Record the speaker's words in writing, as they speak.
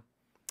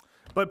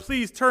But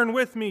please turn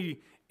with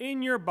me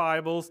in your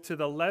Bibles to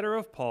the letter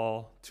of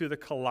Paul to the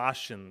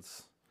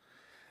Colossians.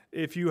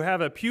 If you have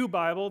a pew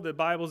Bible, the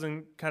Bible's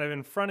kind of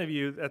in front of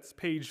you. That's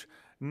page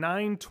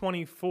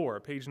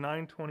 924. Page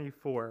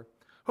 924.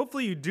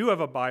 Hopefully you do have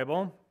a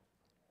Bible.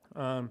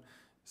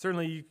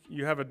 Certainly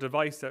you have a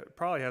device that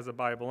probably has a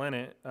Bible in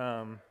it.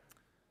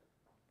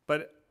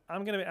 But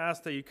I'm going to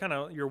ask that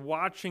you're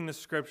watching the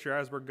Scripture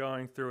as we're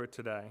going through it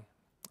today.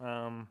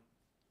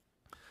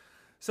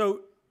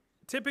 So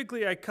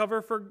typically I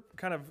cover for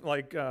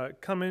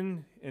come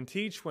in and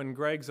teach when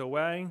Greg's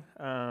away.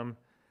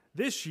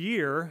 This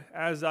year,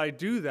 as I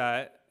do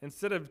that,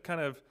 instead of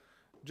kind of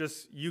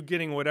just you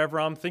getting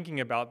whatever I'm thinking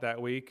about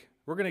that week,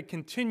 we're going to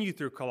continue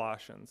through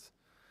Colossians.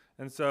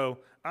 And so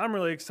I'm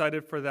really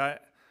excited for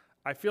that.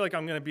 I feel like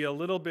I'm going to be a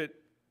little bit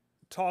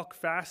talk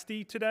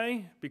fasty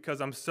today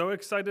because I'm so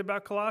excited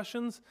about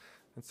Colossians.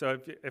 And so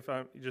if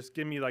I just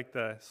give me like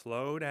the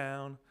slow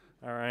down,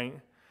 all right?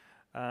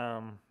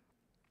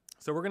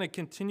 So we're going to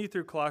continue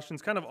through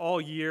Colossians kind of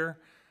all year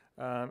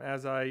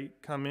as I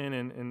come in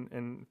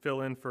and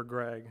fill in for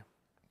Greg.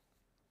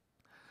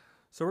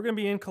 So we're going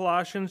to be in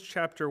Colossians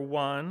chapter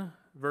 1,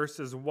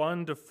 verses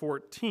 1 to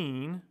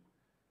 14.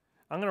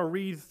 I'm going to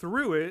read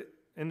through it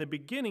in the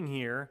beginning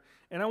here,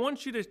 and I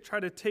want you to try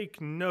to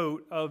take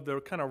note of the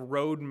kind of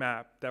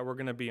roadmap that we're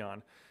going to be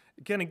on.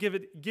 Kind of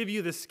give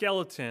you the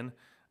skeleton,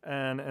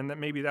 and that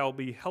maybe that will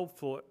be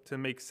helpful to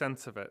make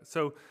sense of it.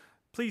 So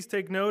please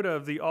take note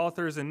of the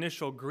author's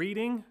initial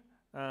greeting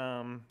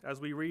as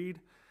we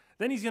read.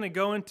 Then he's going to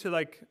go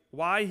into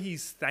why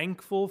he's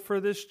thankful for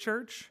this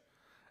church,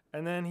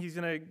 and then he's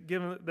going to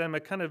give them a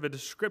kind of a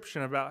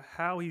description about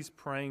how he's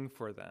praying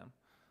for them.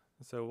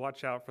 So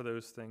watch out for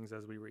those things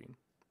as we read.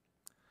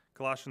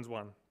 Colossians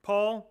 1.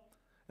 Paul,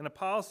 an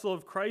apostle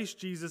of Christ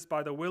Jesus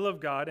by the will of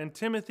God, and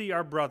Timothy,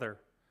 our brother,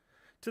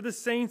 to the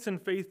saints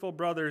and faithful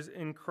brothers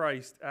in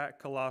Christ at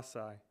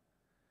Colossae.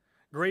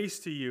 Grace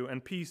to you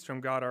and peace from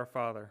God our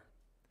Father.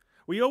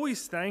 We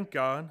always thank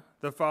God,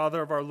 the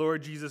Father of our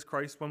Lord Jesus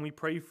Christ, when we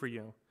pray for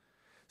you,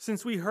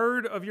 since we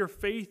heard of your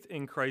faith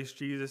in Christ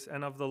Jesus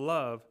and of the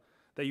love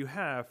that you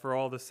have for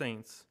all the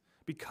saints,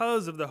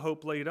 because of the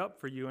hope laid up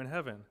for you in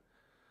heaven.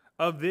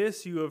 Of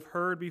this you have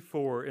heard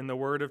before in the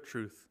word of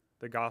truth,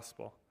 the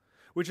gospel,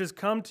 which has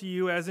come to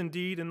you as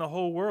indeed in the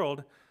whole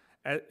world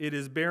it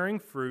is bearing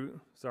fruit.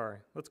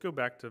 Let's go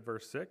back to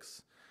verse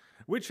 6.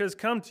 Which has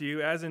come to you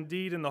as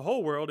indeed in the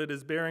whole world it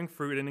is bearing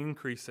fruit and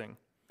increasing,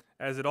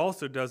 as it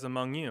also does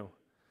among you,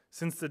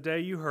 since the day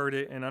you heard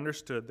it and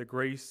understood the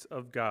grace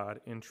of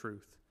God in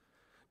truth.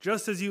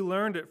 Just as you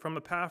learned it from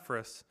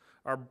Epaphras,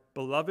 our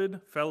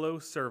beloved fellow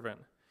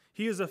servant.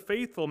 He is a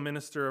faithful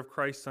minister of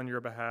Christ on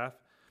your behalf,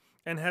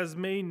 and has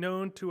made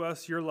known to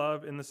us your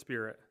love in the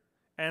Spirit.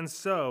 And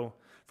so,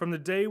 from the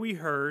day we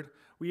heard,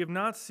 we have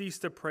not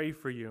ceased to pray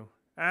for you,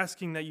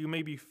 asking that you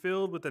may be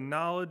filled with the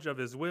knowledge of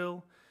his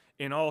will,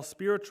 in all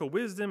spiritual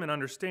wisdom and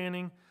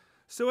understanding,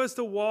 so as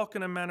to walk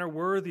in a manner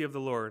worthy of the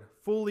Lord,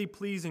 fully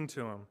pleasing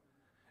to him,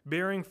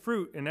 bearing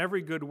fruit in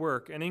every good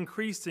work, and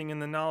increasing in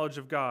the knowledge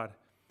of God,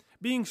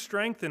 being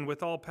strengthened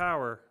with all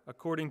power,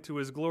 according to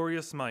his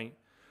glorious might,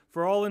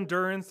 for all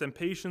endurance and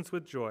patience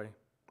with joy,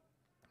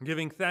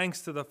 giving thanks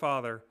to the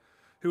Father,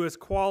 who has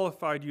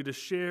qualified you to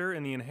share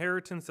in the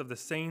inheritance of the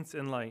saints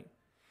in light.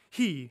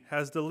 He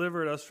has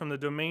delivered us from the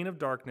domain of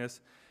darkness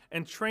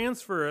and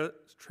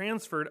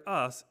transferred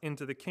us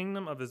into the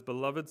kingdom of his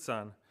beloved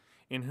Son,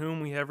 in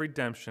whom we have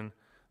redemption,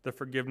 the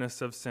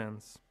forgiveness of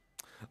sins.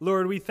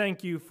 Lord, we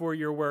thank you for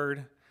your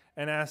word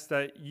and ask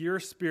that your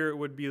Spirit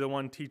would be the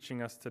one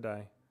teaching us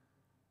today,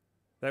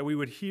 that we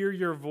would hear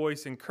your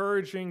voice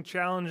encouraging,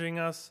 challenging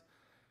us,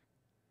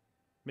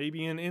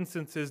 maybe in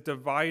instances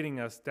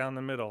dividing us down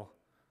the middle,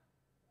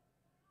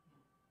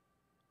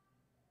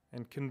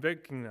 and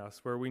convicting us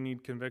where we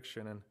need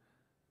conviction, and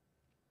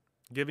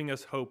giving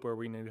us hope where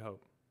we need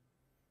hope.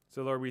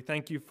 So, Lord, we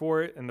thank you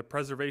for it and the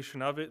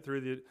preservation of it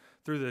through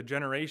the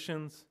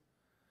generations,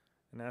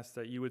 and ask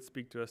that you would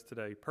speak to us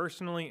today,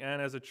 personally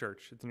and as a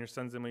church. It's in your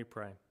Son's name we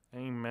pray.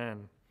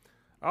 Amen.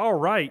 All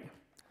right.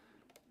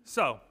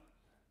 So,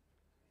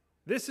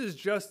 this is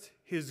just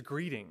his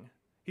greeting.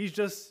 He's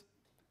just,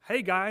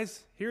 hey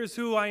guys, here's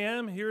who I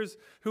am. Here's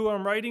who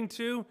I'm writing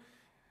to.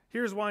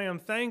 Here's why I'm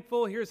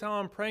thankful. Here's how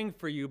I'm praying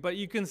for you. But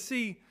you can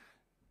see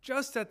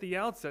just at the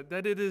outset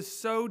that it is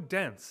so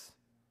dense,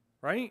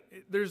 right?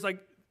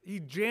 He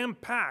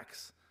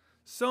jam-packs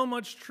so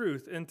much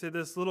truth into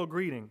this little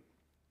greeting.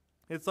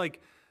 It's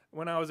like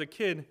when I was a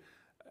kid,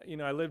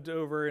 I lived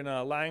over in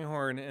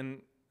Langhorne,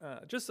 and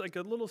just like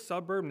a little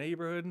suburb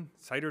neighborhood,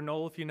 Cider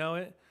Knoll if you know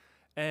it,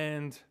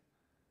 and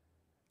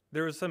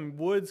there was some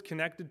woods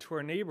connected to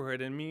our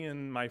neighborhood, and me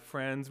and my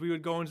friends, we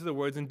would go into the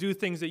woods and do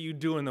things that you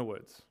do in the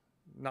woods,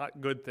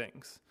 not good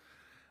things,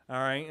 all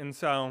right? And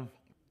so,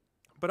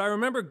 but I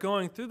remember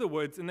going through the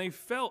woods, and they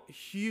felt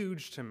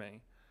huge to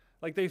me.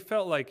 Like they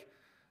felt like,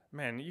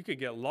 man, you could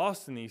get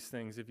lost in these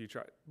things if you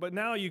try. But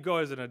now you go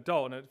as an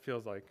adult, and it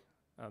feels like,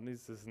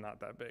 this is not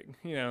that big.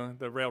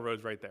 The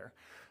railroad's right there.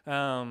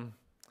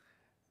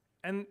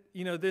 And,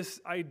 this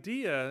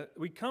idea,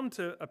 we come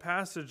to a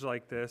passage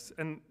like this,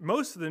 and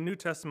most of the New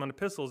Testament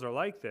epistles are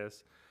like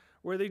this,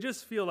 where they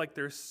just feel like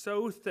they're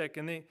so thick,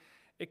 and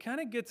it kind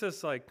of gets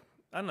us like,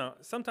 I don't know,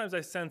 sometimes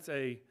I sense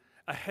a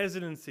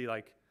hesitancy,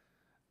 like,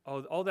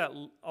 all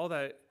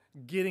that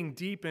getting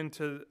deep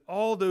into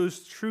all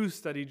those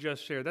truths that he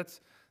just shared,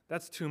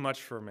 that's too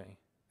much for me.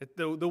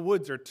 The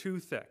woods are too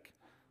thick.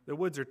 The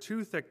woods are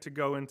too thick to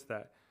go into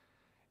that.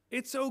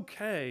 It's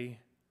okay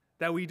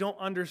that we don't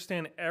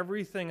understand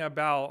everything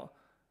about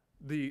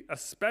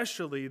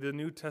especially the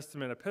New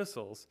Testament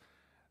epistles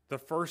the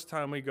first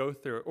time we go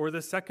through it, or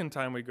the second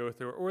time we go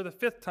through it, or the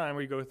fifth time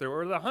we go through it,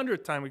 or the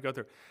 100th time we go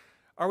through it.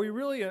 Are we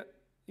really,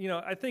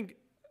 I think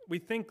we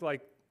think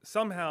like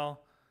somehow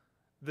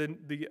the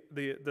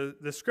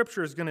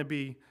scripture is going to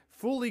be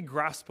fully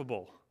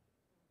graspable.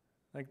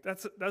 Like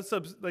that's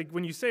like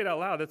when you say it out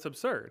loud, that's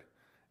absurd.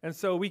 And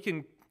so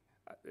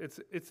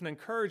it's an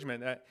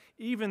encouragement that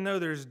even though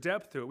there's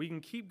depth to it, we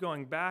can keep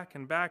going back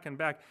and back and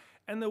back.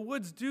 And the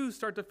woods do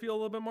start to feel a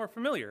little bit more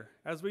familiar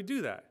as we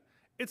do that.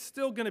 It's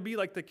still going to be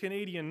like the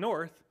Canadian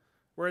North,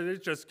 where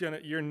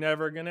you're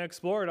never going to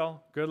explore it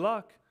all. Good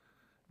luck.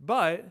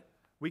 But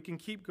we can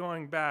keep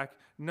going back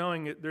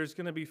knowing that there's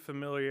going to be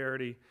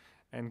familiarity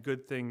and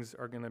good things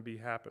are going to be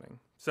happening.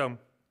 So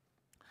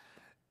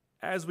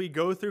as we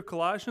go through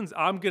Colossians,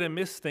 I'm going to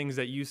miss things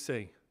that you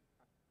see.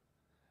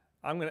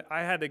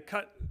 I had to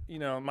cut,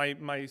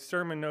 my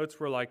sermon notes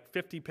were like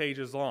 50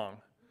 pages long.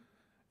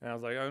 And I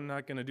was like, I'm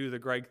not going to do the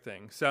Greg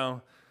thing.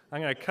 So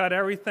I'm going to cut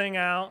everything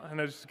out.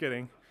 And I'm just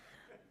kidding.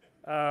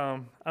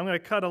 I'm going to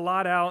cut a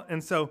lot out.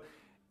 And so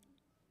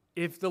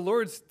if the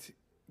Lord's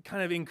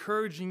kind of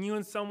encouraging you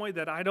in some way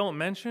that I don't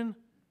mention,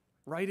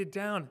 write it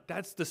down.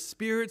 That's the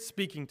Spirit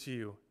speaking to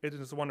you. It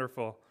is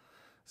wonderful.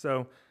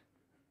 So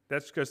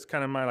that's just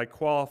kind of my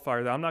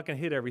qualifier that I'm not going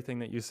to hit everything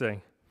that you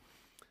say.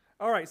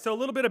 All right, so a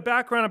little bit of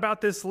background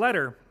about this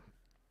letter.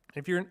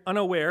 If you're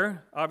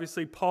unaware,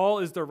 obviously Paul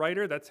is the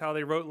writer. That's how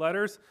they wrote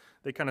letters.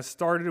 They kind of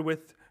started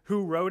with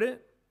who wrote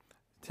it.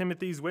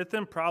 Timothy's with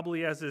him,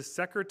 probably as his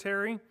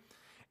secretary.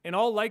 In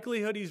all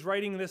likelihood, he's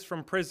writing this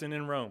from prison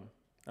in Rome.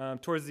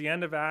 Towards the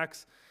end of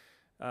Acts,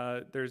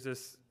 there's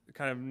this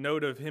kind of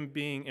note of him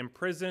being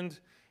imprisoned.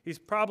 He's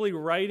probably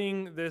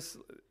writing this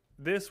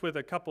with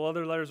a couple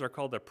other letters are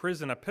called the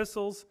prison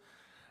epistles.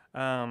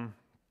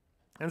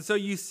 And so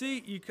you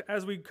see,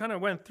 as we kind of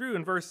went through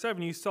in verse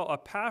 7, you saw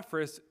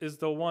Epaphras is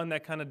the one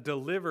that kind of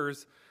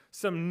delivers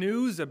some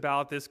news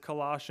about this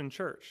Colossian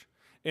church.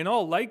 In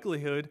all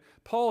likelihood,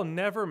 Paul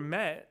never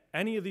met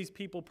any of these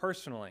people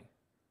personally.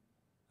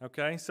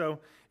 Okay, so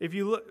if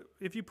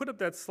you put up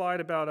that slide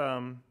about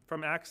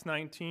from Acts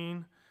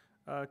 19,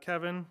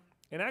 Kevin,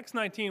 in Acts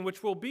 19,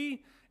 which will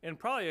be in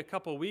probably a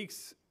couple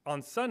weeks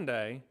on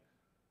Sunday,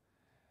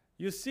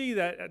 you see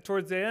that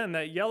towards the end,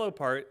 that yellow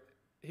part,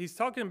 he's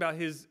talking about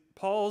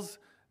Paul's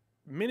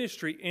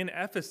ministry in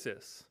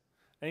Ephesus.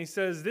 And he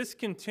says, this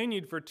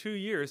continued for 2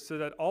 years so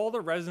that all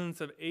the residents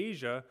of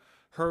Asia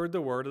heard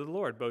the word of the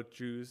Lord, both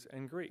Jews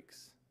and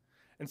Greeks.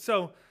 And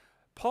so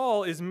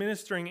Paul is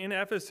ministering in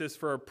Ephesus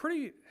for a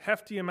pretty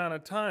hefty amount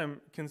of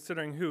time,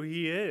 considering who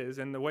he is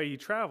and the way he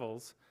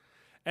travels.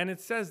 And it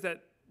says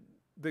that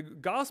the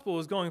gospel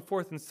was going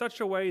forth in such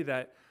a way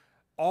that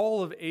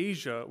all of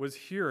Asia was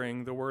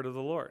hearing the word of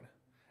the Lord.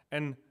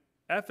 And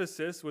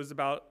Ephesus was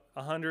about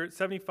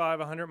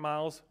 100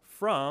 miles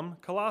from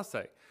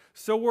Colossae.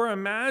 So we're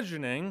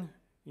imagining,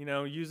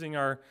 using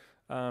our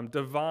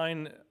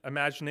divine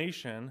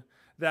imagination,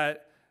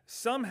 that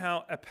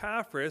somehow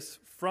Epaphras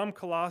from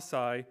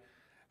Colossae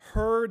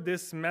heard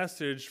this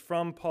message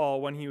from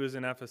Paul when he was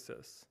in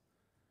Ephesus.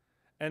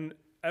 And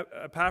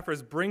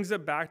Epaphras brings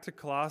it back to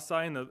Colossae,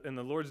 and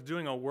the Lord's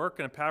doing a work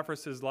in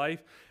Epaphras'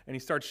 life, and he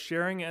starts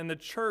sharing it, and the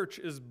church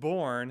is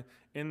born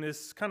in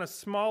this kind of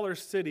smaller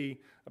city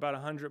about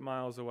 100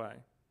 miles away.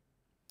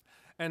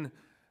 And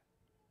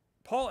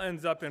Paul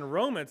ends up in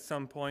Rome at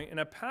some point, and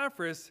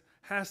Epaphras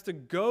has to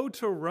go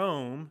to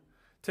Rome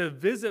to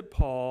visit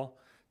Paul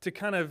to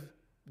kind of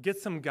get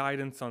some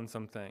guidance on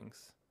some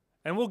things.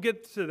 And we'll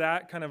get to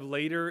that kind of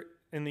later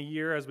in the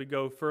year as we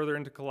go further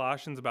into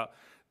Colossians about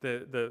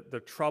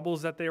the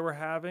troubles that they were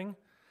having.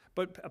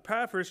 But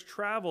Epaphras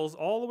travels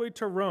all the way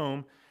to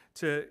Rome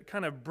to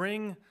kind of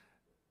bring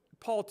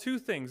Paul two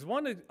things.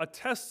 One, a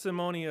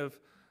testimony of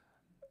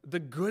the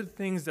good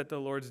things that the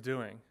Lord's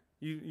doing.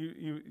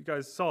 You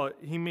guys saw it.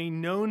 He made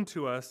known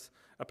to us,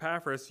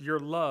 Epaphras, your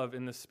love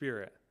in the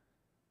Spirit.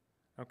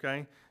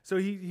 Okay? So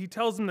he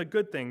tells them the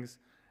good things.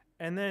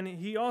 And then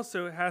he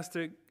also has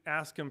to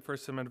ask him for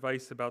some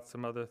advice about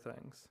some other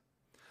things.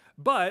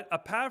 But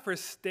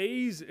Epaphras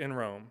stays in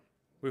Rome,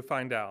 we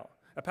find out.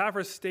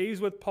 Epaphras stays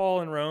with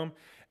Paul in Rome.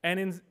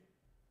 And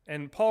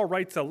Paul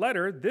writes a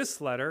letter, this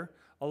letter,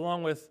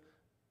 along with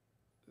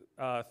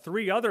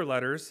 3 other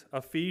letters,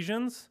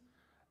 Ephesians,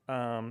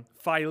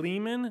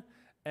 Philemon,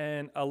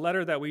 and a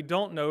letter that we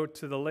don't know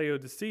to the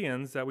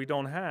Laodiceans that we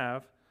don't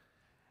have,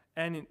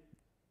 and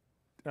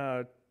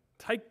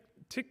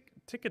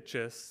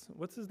Tychicus,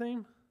 what's his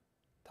name?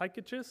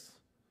 Tychicus?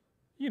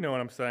 You know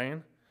what I'm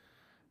saying.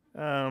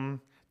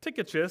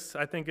 Tychicus,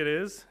 I think it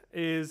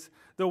is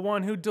the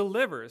one who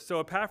delivers. So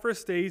Epaphras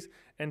stays,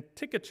 and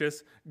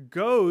Tychicus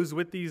goes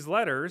with these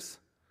letters,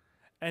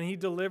 and he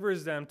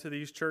delivers them to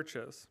these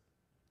churches.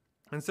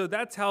 And so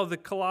that's how the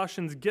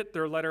Colossians get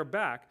their letter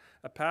back.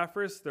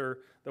 Epaphras, the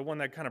one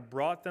that kind of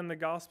brought them the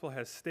gospel,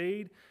 has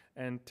stayed,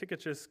 and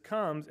Tychicus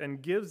comes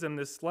and gives them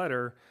this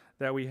letter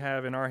that we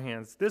have in our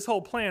hands. This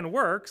whole plan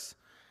works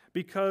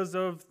because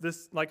of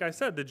this, like I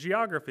said, the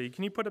geography.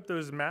 Can you put up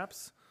those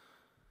maps?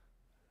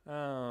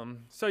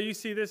 So you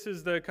see this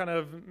is the kind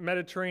of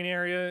Mediterranean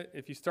area.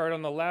 If you start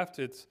on the left,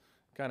 it's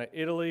kind of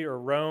Italy or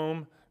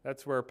Rome.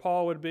 That's where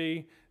Paul would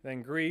be.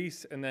 Then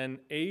Greece, and then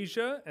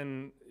Asia.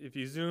 And if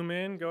you zoom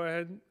in, go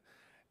ahead.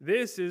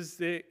 This is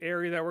the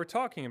area that we're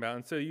talking about.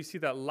 And so you see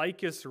that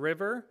Lycus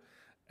River.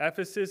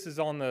 Ephesus is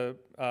on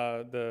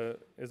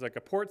is like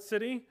a port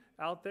city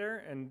out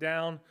there, and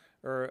down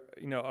or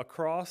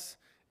across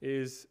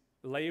is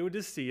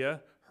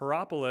Laodicea,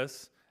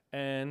 Hierapolis,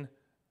 and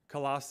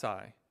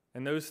Colossae.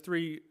 And those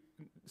three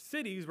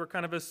cities were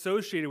kind of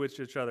associated with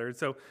each other. And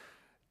so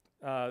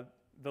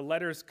the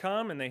letters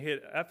come and they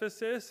hit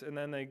Ephesus, and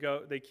then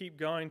they keep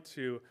going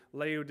to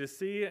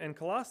Laodicea and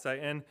Colossae.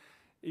 And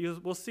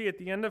we'll see at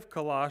the end of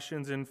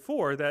Colossians in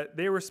 4 that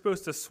they were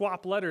supposed to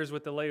swap letters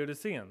with the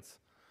Laodiceans.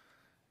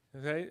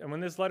 Okay? And when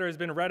this letter has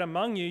been read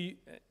among you,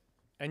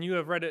 and you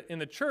have read it in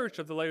the church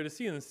of the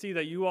Laodiceans, see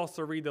that you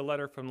also read the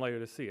letter from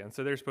Laodicea. And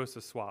so they're supposed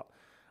to swap.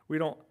 We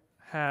don't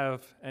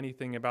have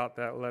anything about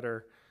that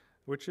letter,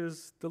 which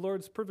is the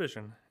Lord's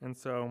provision. And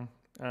so,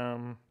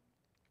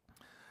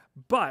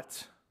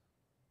 but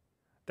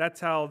that's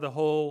how the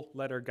whole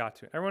letter got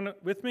to. Everyone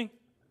with me?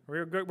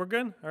 We're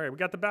good? All right, we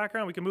got the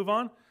background. We can move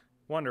on?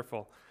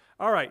 Wonderful.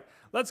 All right,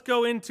 let's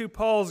go into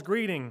Paul's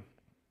greeting.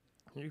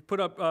 You put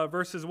up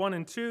verses 1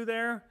 and 2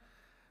 there.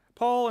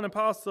 Paul, an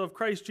apostle of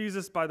Christ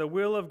Jesus by the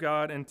will of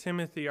God, and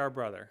Timothy, our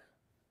brother.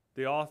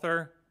 The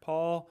author,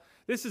 Paul.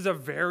 This is a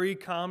very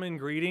common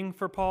greeting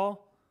for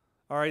Paul.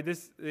 All right,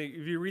 if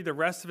you read the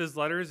rest of his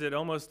letters, it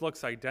almost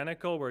looks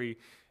identical, where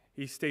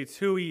he states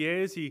who he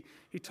is. He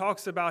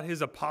talks about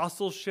his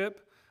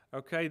apostleship.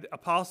 Okay, the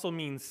apostle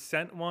means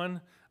sent one.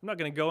 I'm not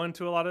going to go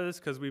into a lot of this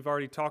because we've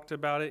already talked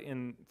about it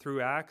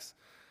through Acts.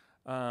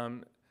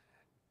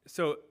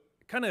 So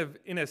kind of,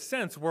 in a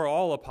sense, we're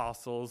all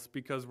apostles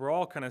because we're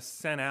all kind of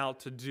sent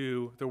out to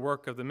do the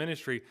work of the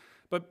ministry.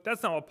 But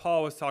that's not what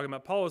Paul was talking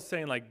about. Paul was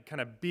saying like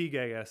kind of big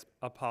A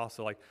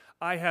apostle. Like,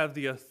 I have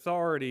the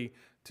authority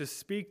to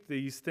speak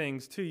these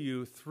things to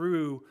you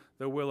through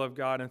the will of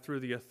God and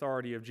through the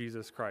authority of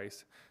Jesus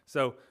Christ.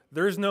 So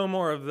there's no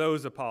more of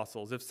those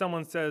apostles. If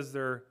someone says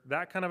they're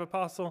that kind of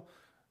apostle,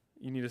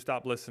 you need to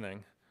stop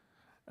listening.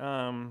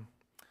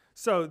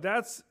 So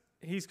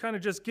he's kind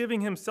of just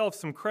giving himself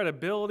some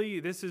credibility.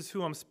 This is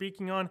who I'm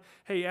speaking on.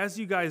 Hey, as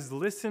you guys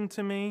listen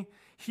to me,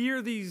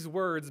 hear these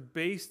words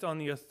based on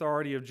the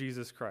authority of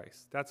Jesus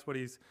Christ. That's what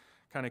he's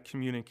kind of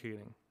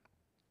communicating.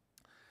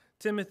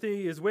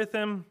 Timothy is with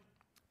him,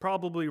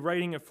 probably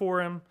writing it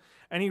for him,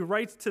 and he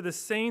writes to the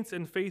saints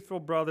and faithful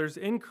brothers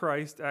in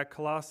Christ at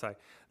Colossae.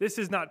 This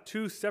is not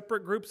two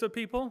separate groups of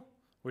people,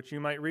 which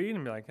you might read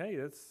and be like, hey,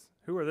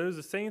 who are those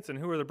the saints and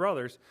who are the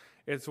brothers?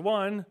 It's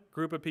one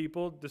group of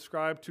people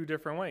described two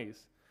different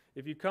ways.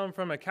 If you come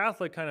from a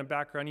Catholic kind of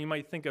background, you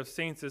might think of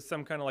saints as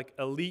some kind of like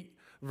elite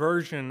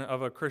version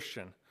of a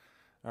Christian.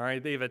 All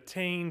right, they've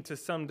attained to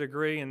some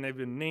degree and they've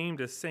been named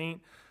a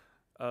saint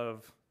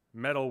of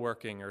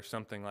metalworking or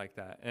something like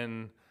that.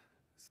 And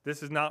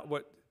this is not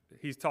what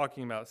he's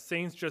talking about.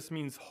 Saints just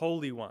means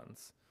holy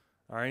ones.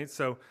 All right,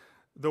 so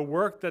the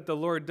work that the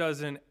Lord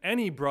does in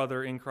any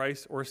brother in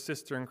Christ or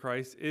sister in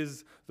Christ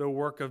is the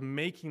work of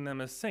making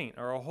them a saint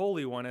or a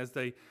holy one, as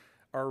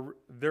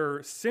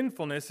their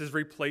sinfulness is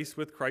replaced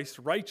with Christ's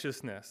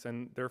righteousness,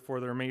 and therefore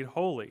they're made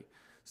holy.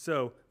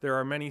 So there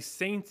are many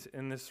saints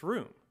in this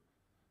room.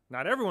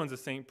 Not everyone's a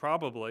saint,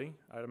 probably,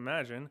 I'd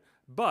imagine,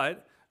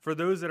 but for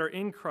those that are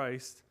in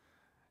Christ,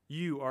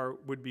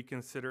 would be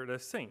considered a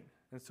saint.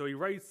 And so he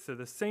writes to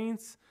the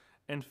saints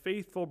and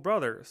faithful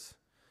brothers.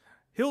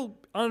 He'll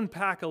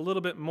unpack a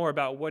little bit more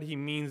about what he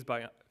means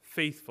by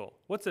faithful.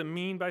 What's it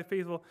mean by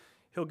faithful?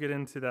 He'll get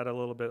into that a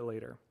little bit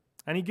later.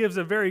 And he gives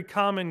a very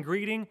common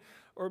greeting,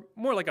 or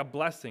more like a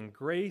blessing,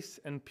 grace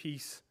and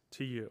peace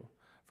to you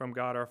from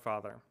God our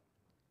Father.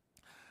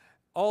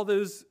 All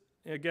those,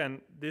 again,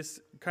 this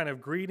kind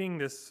of greeting,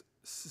 this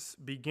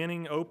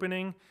beginning,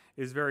 opening,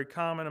 is very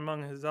common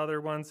among his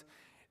other ones.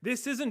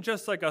 This isn't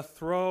just like a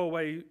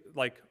throwaway,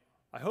 like,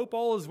 I hope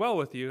all is well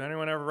with you.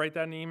 Anyone ever write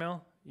that in an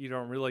email? You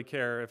don't really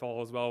care if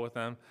all is well with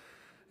them.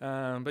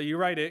 But you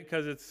write it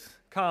because it's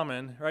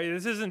common, right?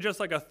 This isn't just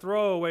like a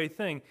throwaway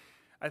thing.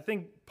 I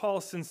think Paul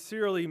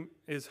sincerely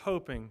is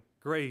hoping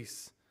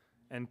grace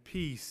and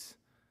peace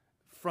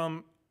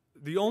from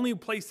the only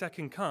place that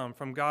can come,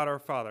 from God our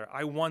Father.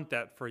 I want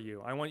that for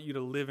you. I want you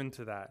to live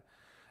into that.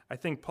 I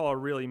think Paul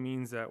really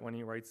means that when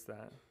he writes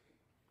that,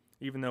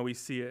 even though we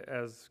see it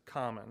as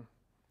common.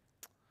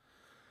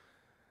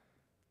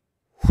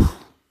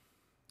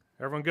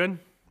 Everyone good?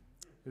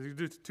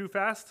 Is it too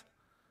fast?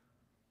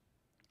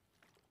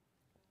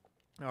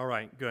 All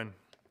right, good.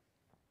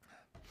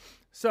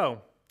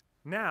 So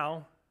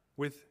now,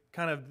 with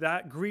kind of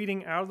that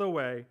greeting out of the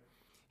way,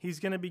 he's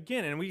going to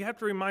begin. And we have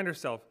to remind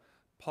ourselves,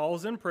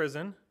 Paul's in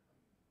prison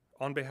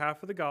on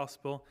behalf of the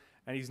gospel,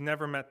 and he's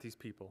never met these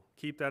people.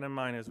 Keep that in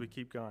mind as we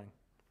keep going.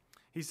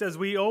 He says,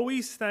 we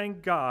always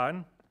thank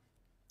God,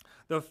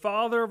 the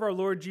Father of our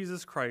Lord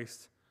Jesus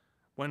Christ,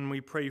 when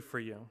we pray for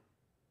you.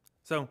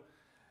 So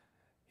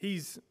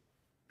he's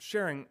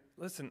sharing,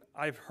 listen,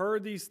 I've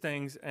heard these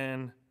things,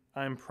 and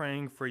I'm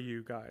praying for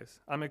you guys.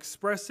 I'm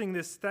expressing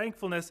this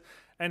thankfulness.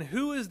 And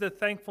who is the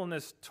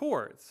thankfulness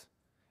towards?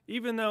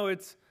 Even though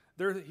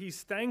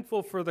he's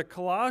thankful for the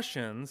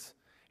Colossians,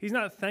 he's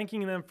not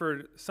thanking them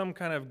for some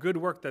kind of good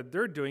work that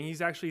they're doing.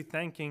 He's actually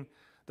thanking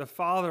the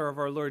Father of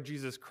our Lord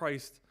Jesus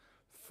Christ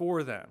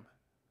for them.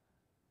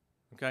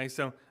 Okay,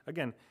 so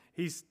again,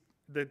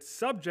 the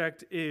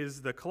subject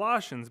is the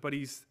Colossians, but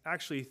he's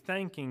actually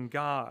thanking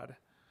God.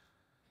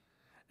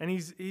 And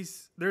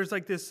there's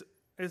like this,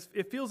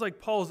 it feels like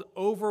Paul's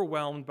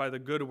overwhelmed by the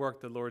good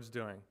work the Lord's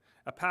doing.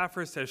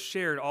 Epaphras has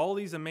shared all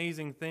these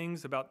amazing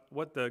things about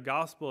what the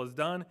gospel has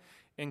done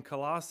in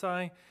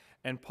Colossae,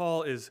 and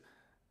Paul is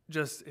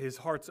just, his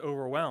heart's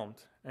overwhelmed,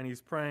 and he's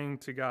praying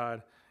to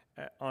God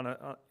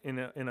in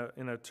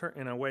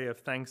a way of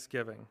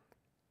thanksgiving.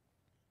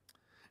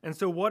 And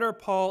so what are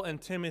Paul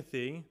and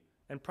Timothy,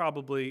 and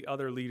probably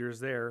other leaders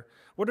there,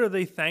 what are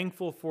they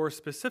thankful for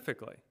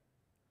specifically?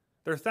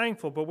 They're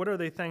thankful, but what are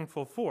they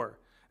thankful for?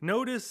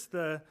 Notice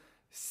the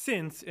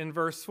since in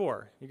verse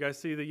 4. You guys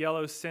see the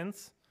yellow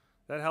since?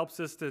 That helps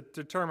us to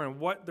determine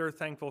what they're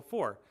thankful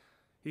for.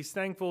 He's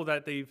thankful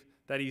that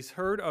he's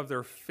heard of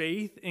their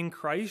faith in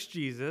Christ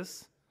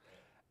Jesus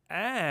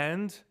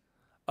and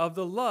of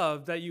the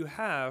love that you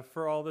have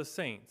for all the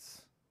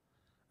saints.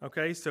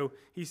 Okay, so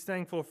he's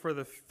thankful for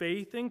the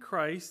faith in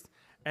Christ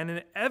and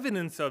an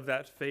evidence of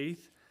that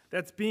faith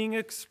that's being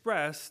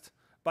expressed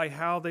by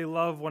how they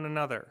love one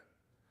another.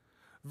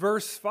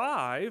 Verse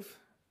 5,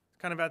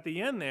 kind of at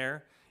the end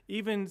there,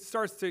 even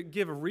starts to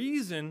give a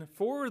reason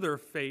for their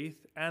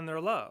faith and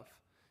their love.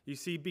 You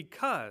see,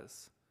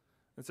 because.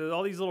 And so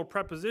all these little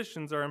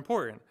prepositions are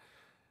important.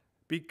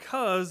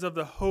 Because of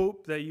the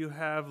hope that you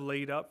have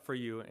laid up for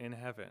you in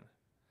heaven.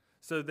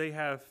 So they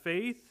have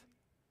faith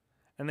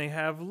and they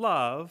have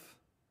love,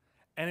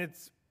 and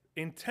it's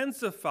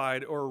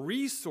intensified or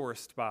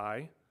resourced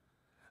by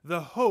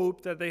the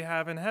hope that they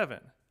have in heaven.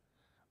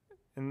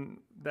 And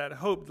that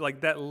hope,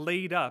 like that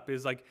laid up,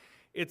 is like,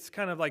 it's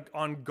kind of like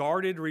on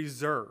guarded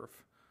reserve,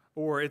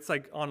 or it's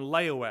like on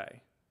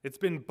layaway. It's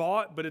been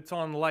bought, but it's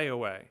on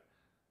layaway.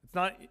 It's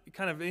not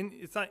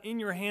it's not in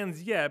your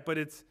hands yet, but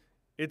it's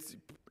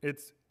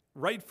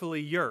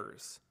rightfully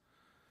yours.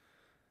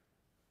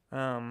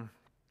 And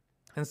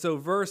so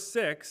verse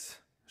 6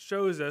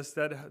 shows us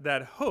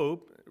that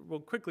hope.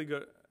 We'll quickly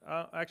go.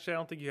 Actually, I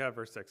don't think you have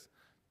verse 6.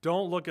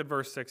 Don't look at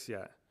verse 6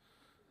 yet.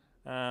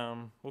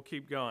 We'll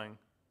keep going.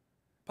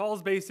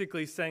 Paul's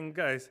basically saying,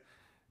 guys,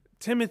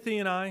 Timothy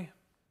and I,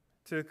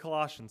 to the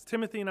Colossians,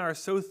 Timothy and I are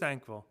so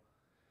thankful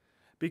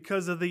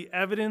because of the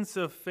evidence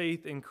of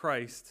faith in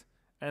Christ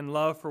and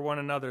love for one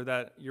another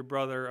that your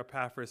brother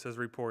Epaphras has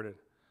reported.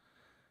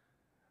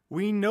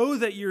 We know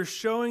that you're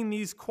showing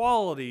these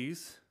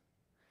qualities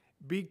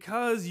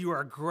because you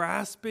are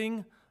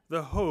grasping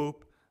the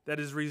hope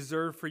that is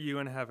reserved for you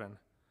in heaven,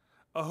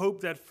 a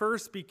hope that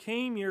first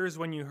became yours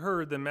when you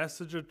heard the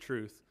message of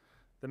truth,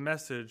 the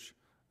message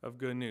of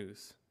good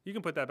news. You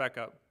can put that back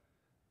up.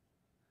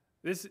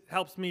 This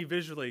helps me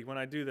visually when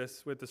I do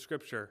this with the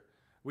scripture.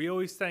 We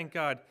always thank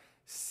God,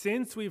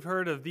 since we've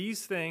heard of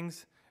these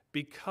things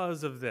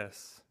because of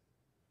this.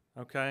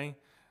 Okay?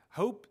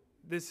 Hope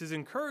this is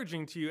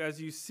encouraging to you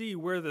as you see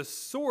where the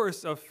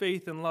source of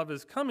faith and love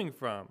is coming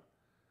from.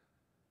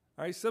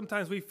 All right?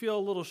 Sometimes we feel a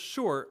little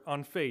short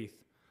on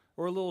faith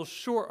or a little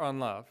short on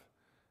love,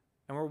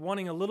 and we're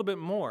wanting a little bit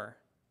more.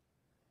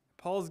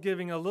 Paul's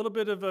giving a little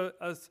bit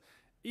of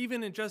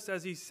even just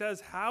as he says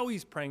how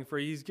he's praying for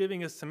you, he's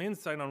giving us some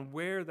insight on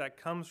where that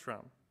comes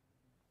from.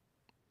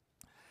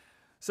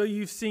 So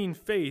you've seen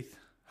faith,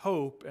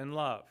 hope, and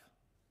love.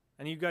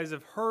 And you guys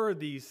have heard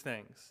these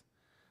things.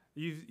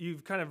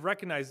 You've kind of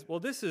recognized,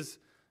 well, this is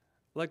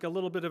like a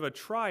little bit of a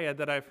triad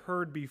that I've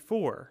heard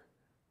before.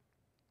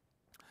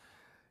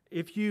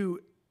 If you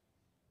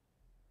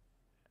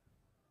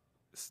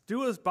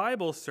do a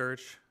Bible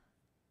search,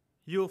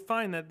 you'll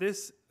find that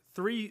this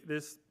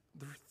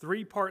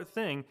three-part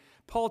thing,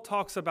 Paul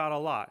talks about a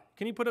lot.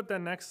 Can you put up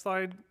that next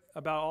slide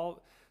about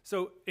all?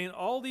 So in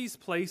all these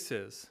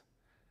places,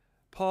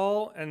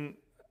 Paul and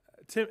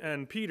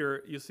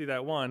Peter, you'll see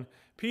that one,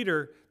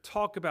 Peter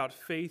talk about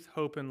faith,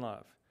 hope, and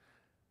love.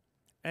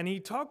 And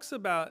he talks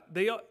about,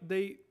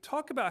 they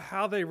talk about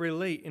how they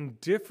relate in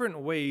different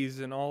ways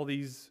in all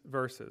these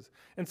verses.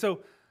 And so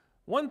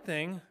one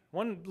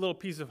little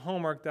piece of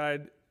homework that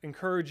I'd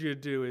encourage you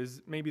to do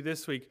is maybe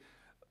this week,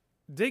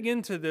 dig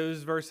into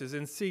those verses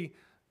and see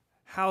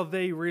how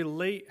they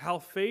relate, how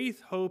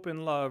faith, hope,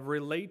 and love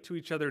relate to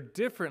each other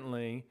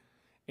differently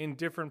in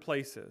different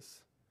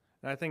places.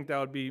 And I think that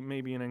would be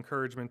maybe an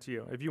encouragement to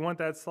you. If you want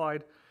that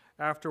slide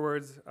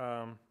afterwards,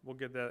 we'll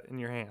get that in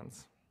your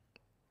hands.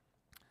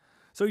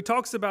 So he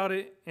talks about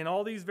it in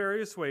all these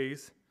various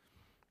ways,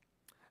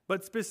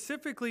 but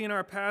specifically in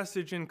our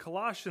passage in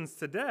Colossians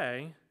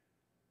today,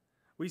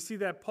 we see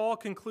that Paul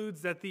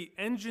concludes that the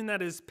engine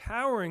that is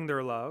powering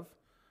their love,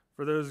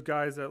 for those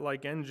guys that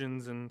like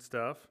engines and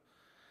stuff,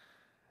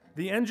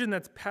 the engine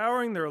that's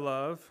powering their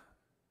love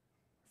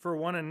for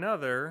one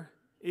another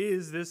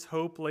is this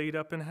hope laid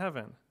up in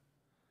heaven.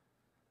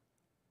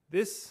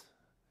 This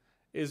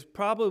is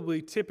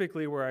probably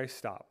typically where I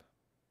stop.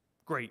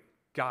 Great,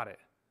 got it.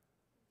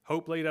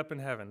 Hope laid up in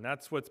heaven.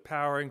 That's what's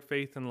powering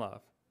faith and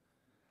love.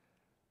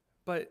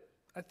 But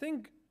I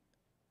think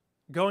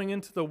going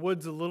into the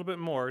woods a little bit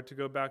more, to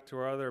go back to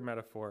our other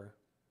metaphor,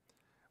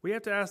 we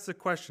have to ask the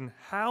question,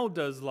 how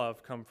does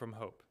love come from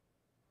hope?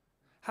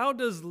 How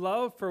does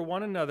love for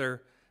one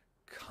another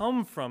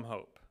come from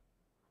hope?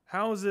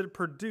 How is it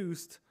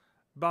produced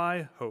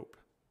by hope?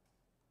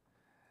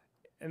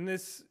 And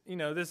this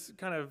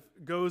kind of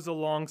goes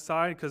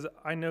alongside, because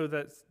I know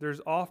that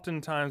there's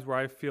often times where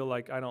I feel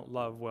like I don't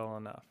love well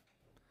enough.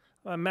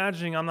 I'm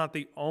imagining I'm not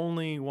the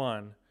only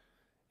one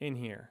in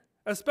here,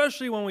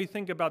 especially when we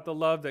think about the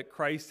love that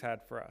Christ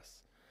had for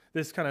us,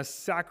 this kind of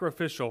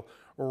sacrificial,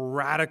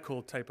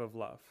 radical type of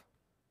love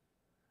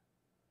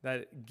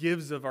that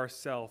gives of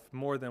ourself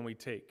more than we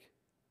take.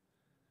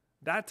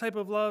 That type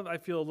of love I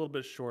feel a little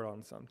bit short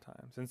on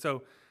sometimes. And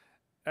so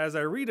as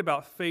I read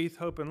about faith,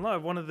 hope, and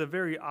love, one of the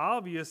very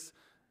obvious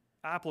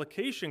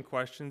application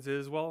questions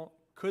is, well,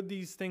 could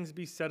these things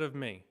be said of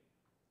me?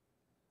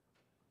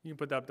 You can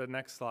put up the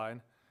next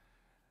slide.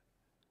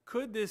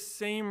 Could this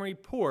same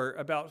report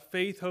about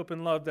faith, hope,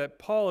 and love that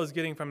Paul is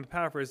getting from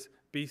Epaphras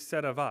be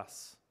said of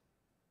us?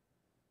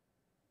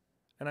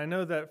 And I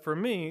know that for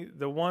me,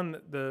 the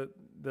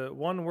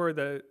one word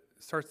that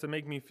starts to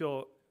make me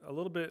feel a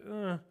little bit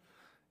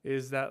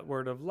is that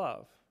word of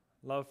love.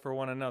 Love for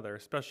one another,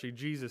 especially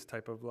Jesus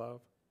type of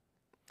love.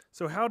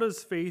 So how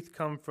does faith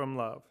come from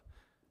love?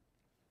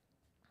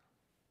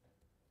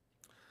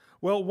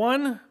 Well,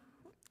 one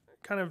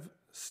kind of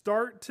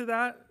start to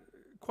that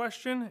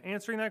question,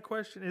 answering that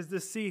question, is to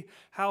see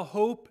how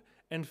hope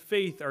and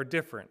faith are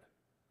different.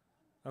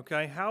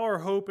 Okay, how are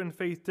hope and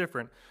faith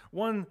different?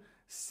 One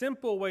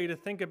simple way to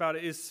think about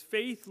it is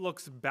faith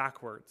looks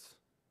backwards.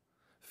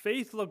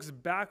 Faith looks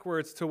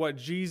backwards to what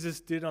Jesus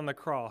did on the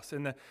cross,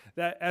 and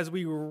that as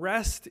we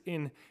rest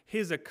in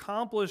his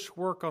accomplished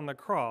work on the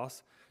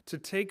cross to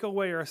take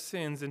away our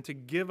sins and to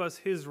give us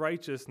his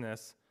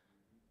righteousness,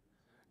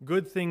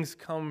 good things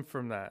come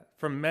from that,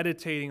 from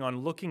meditating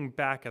on looking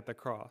back at the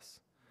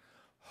cross.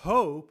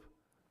 Hope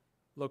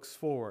looks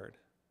forward.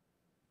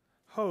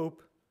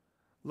 Hope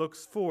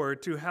looks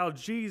forward to how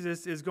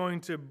Jesus is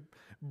going to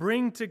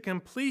bring to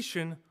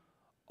completion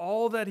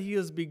all that he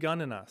has begun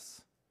in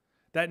us.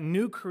 That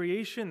new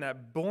creation,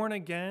 that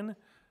born-again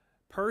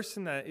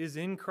person that is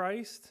in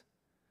Christ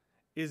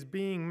is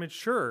being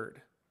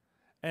matured.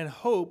 And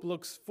hope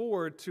looks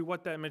forward to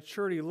what that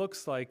maturity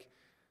looks like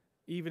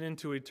even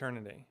into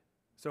eternity.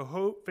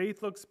 So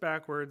faith looks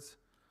backwards,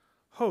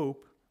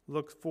 hope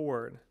looks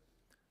forward.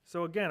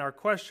 So again, our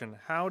question,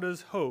 how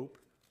does hope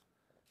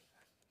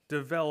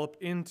develop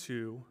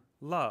into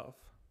love?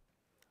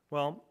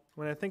 Well,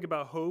 when I think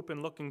about hope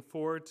and looking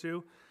forward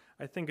to,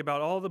 I think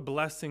about all the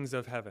blessings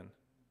of heaven.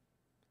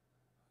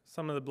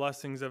 Some of the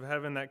blessings of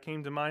heaven that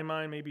came to my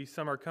mind, maybe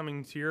some are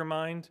coming to your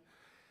mind.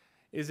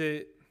 Is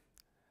it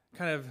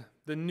kind of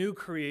the new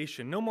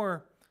creation? No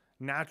more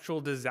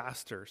natural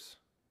disasters.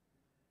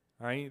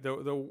 Right? The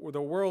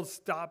world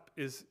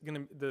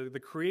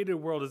the created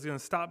world is going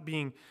to stop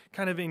being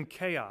kind of in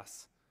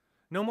chaos.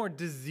 No more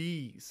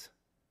disease.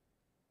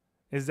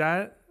 Is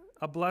that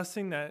a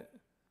blessing that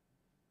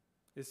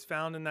is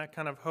found in that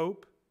kind of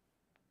hope?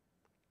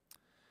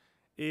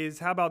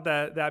 How about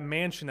that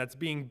mansion that's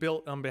being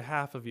built on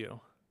behalf of you?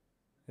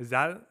 Is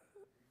that,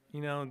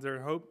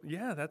 their hope?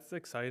 Yeah, that's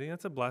exciting.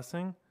 That's a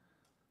blessing.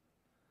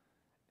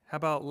 How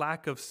about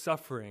lack of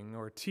suffering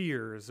or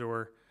tears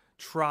or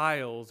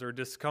trials or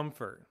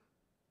discomfort?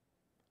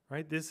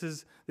 Right? This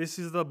is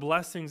the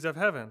blessings of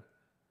heaven.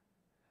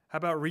 How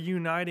about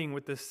reuniting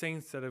with the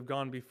saints that have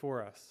gone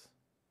before us?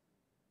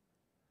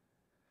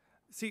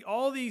 See,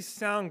 all these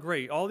sound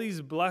great. All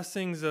these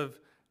blessings of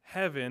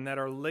heaven that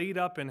are laid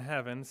up in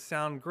heaven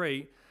sound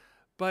great,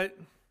 but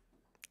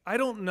I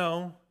don't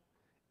know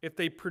if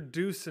they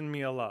produce in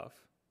me a love.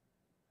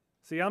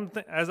 See,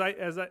 as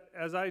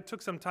I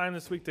took some time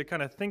this week to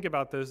kind of think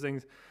about those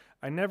things,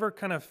 I never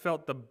kind of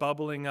felt the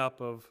bubbling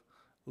up of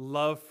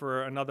love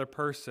for another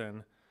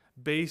person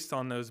based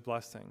on those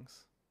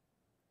blessings.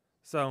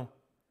 So,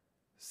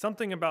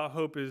 something about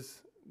hope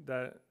is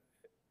that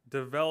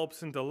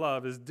develops into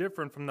love is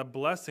different from the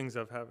blessings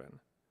of heaven.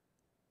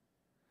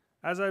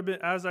 As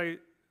I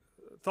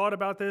thought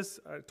about this,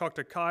 I talked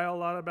to Kyle a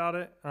lot about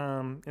it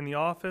in the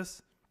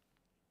office.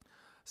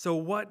 So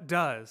what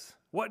does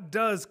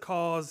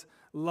cause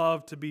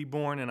love to be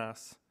born in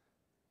us?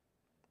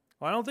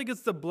 Well, I don't think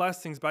it's the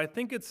blessings, but I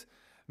think it's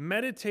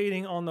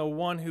meditating on the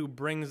one who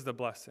brings the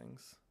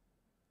blessings.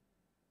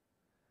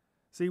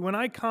 See, when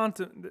I'm going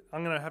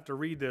to have to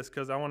read this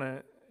because I want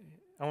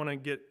to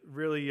get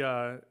really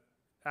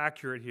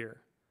accurate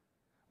here.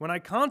 When I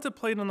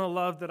contemplate on the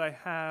love that I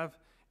have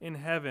in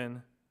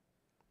heaven,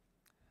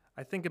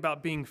 I think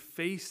about being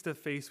face to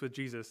face with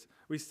Jesus.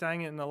 We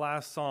sang it in the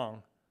last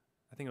song.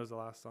 I think it was the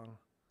last song.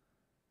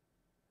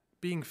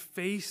 Being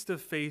face to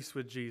face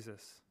with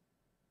Jesus.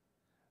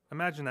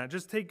 Imagine that.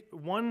 Just take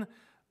 1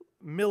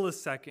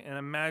 millisecond and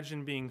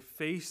imagine being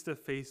face to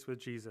face with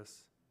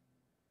Jesus.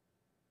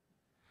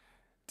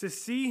 To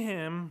see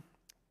him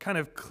kind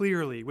of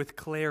clearly, with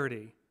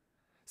clarity.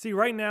 See,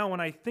 right now when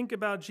I think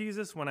about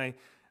Jesus, when I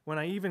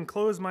even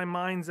close my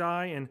mind's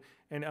eye and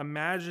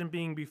imagine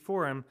being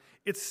before him,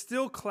 it's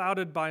still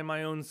clouded by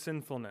my own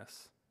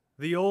sinfulness,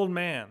 the old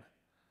man,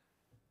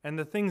 and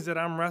the things that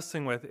I'm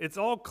wrestling with. It's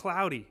all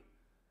cloudy.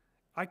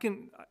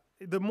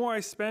 The more I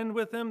spend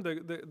with him,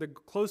 the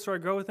closer I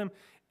grow with him,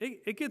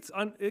 it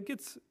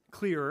gets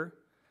clearer,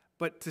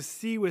 but to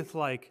see with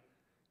like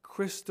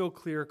crystal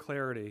clear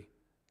clarity,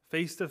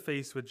 face to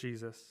face with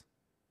Jesus,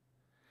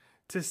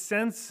 to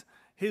sense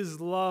his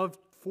love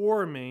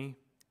for me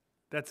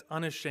that's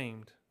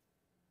unashamed,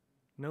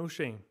 no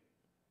shame.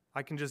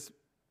 I can just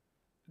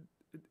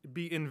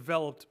be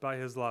enveloped by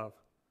his love.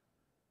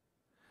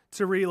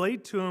 To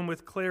relate to him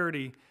with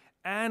clarity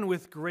and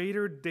with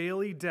greater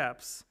daily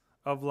depths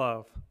of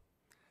love.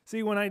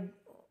 See,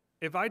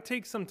 if I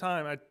take some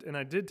time, and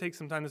I did take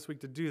some time this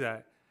week to do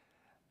that,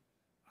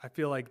 I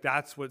feel like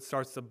that's what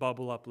starts to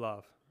bubble up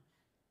love.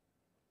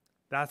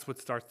 That's what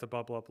starts to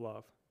bubble up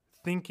love.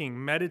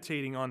 Thinking,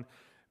 meditating on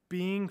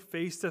being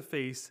face to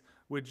face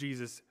with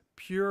Jesus,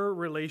 pure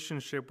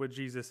relationship with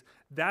Jesus.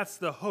 That's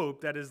the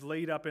hope that is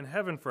laid up in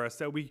heaven for us,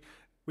 that we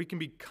can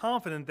be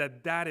confident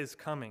that that is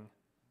coming.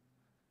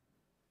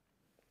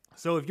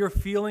 So if you're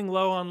feeling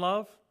low on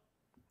love,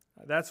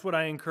 that's what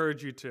I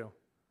encourage you to.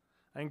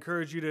 I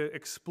encourage you to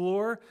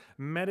explore,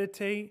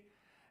 meditate,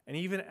 and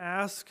even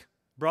ask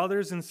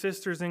brothers and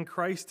sisters in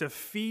Christ to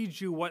feed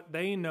you what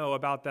they know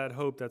about that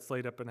hope that's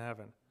laid up in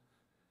heaven.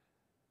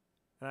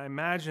 And I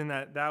imagine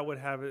that would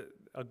have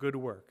a good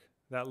work.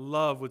 That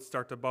love would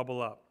start to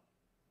bubble up.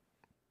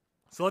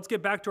 So let's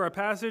get back to our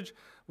passage.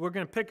 We're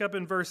going to pick up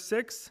in verse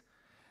 6.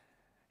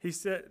 He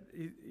said,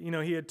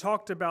 he had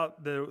talked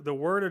about the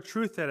word of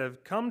truth that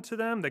have come to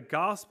them, the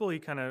gospel. He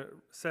kind of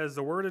says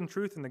the word and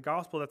truth and the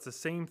gospel, that's the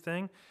same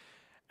thing.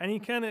 And he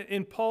kind of,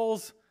 in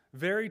Paul's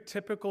very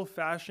typical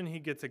fashion, he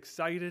gets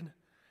excited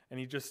and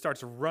he just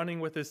starts running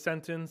with his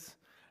sentence.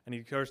 And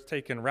he starts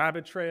taking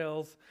rabbit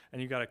trails, and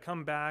you got to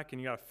come back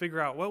and you got to figure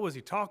out what was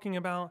he talking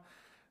about.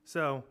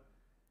 So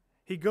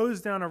he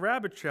goes down a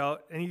rabbit trail,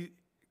 and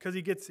because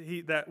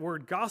that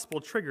word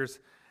gospel triggers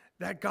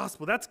that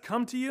gospel that's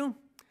come to you,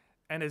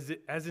 and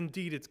as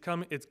indeed it's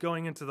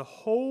going into the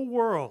whole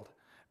world,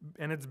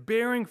 and it's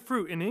bearing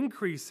fruit and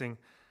increasing,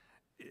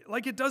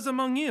 like it does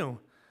among you,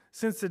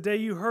 since the day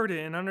you heard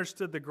it and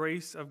understood the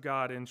grace of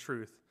God in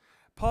truth.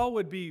 Paul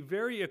would be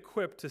very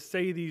equipped to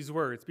say these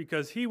words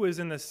because he was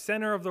in the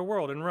center of the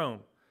world in Rome,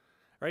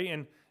 right?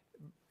 And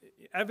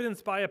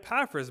evidenced by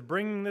Epaphras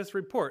bringing this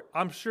report.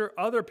 I'm sure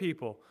other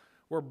people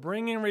were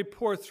bringing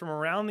reports from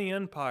around the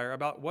empire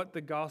about what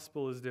the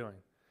gospel is doing.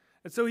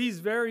 And so he's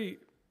very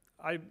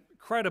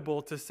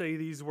credible to say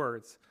these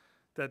words,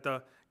 that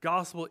the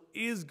gospel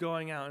is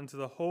going out into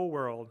the whole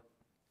world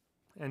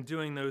and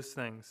doing those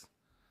things.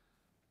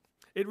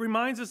 It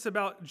reminds us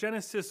about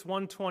Genesis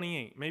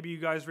 1:28. Maybe you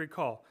guys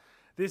recall.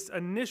 This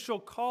initial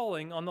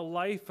calling on the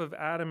life of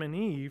Adam and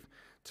Eve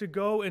to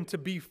go and to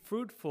be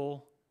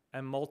fruitful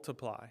and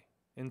multiply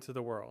into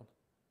the world.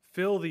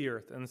 Fill the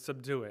earth and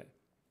subdue it.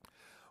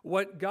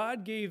 What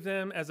God gave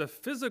them as a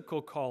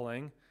physical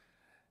calling,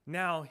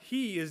 now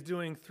he is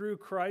doing through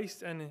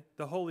Christ and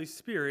the Holy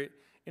Spirit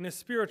in a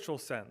spiritual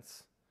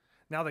sense.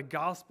 Now the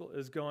gospel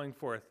is going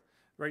forth,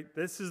 right?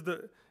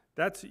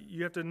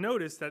 You have to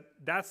notice that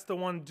that's the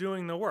one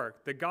doing the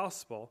work. The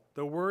gospel,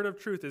 the word of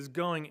truth, is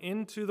going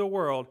into the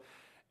world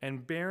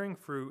and bearing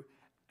fruit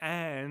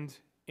and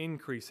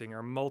increasing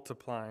or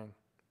multiplying.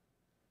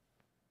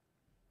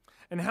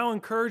 And how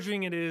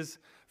encouraging it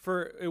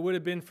would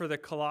have been for the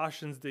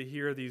Colossians to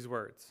hear these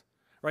words,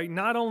 right?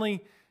 Not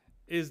only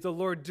is the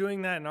Lord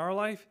doing that in our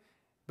life,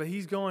 but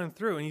he's going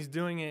through and he's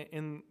doing it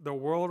in the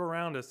world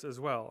around us as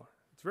well.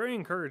 It's very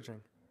encouraging.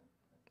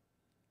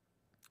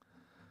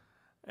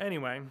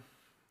 Anyway,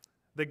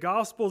 the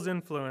gospel's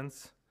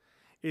influence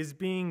is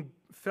being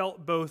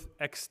felt both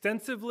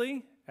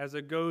extensively as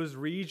it goes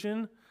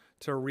region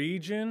to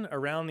region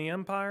around the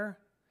empire,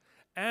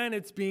 and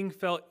it's being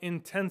felt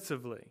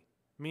intensively,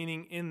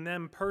 meaning in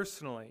them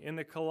personally, in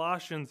the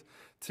Colossians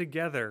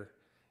together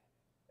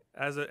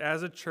as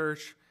a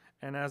church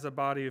and as a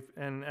body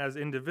and as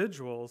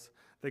individuals.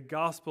 The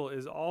gospel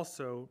is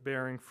also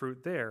bearing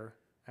fruit there,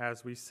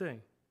 as we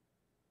see.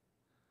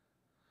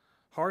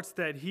 Hearts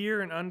that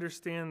hear and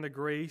understand the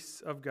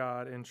grace of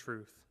God in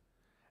truth.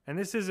 And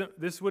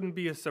this wouldn't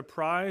be a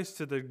surprise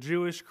to the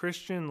Jewish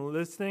Christian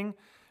listening,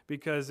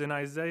 because in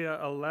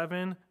Isaiah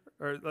 11,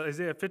 or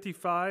Isaiah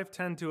 55,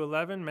 10 to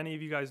 11. Many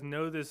of you guys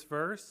know this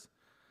verse.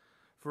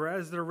 For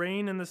as the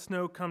rain and the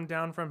snow come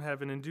down from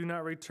heaven and do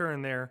not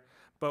return there,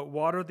 but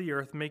water the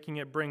earth, making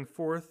it bring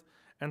forth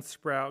and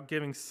sprout,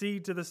 giving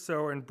seed to the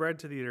sower and bread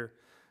to the eater.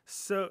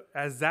 So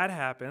as that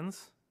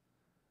happens,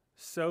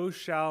 so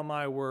shall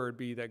my word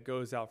be that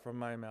goes out from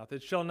my mouth.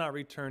 It shall not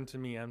return to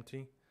me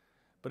empty,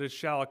 but it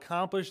shall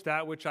accomplish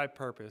that which I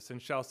purpose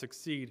and shall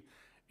succeed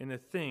in the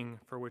thing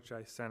for which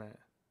I sent it.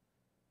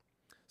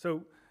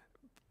 So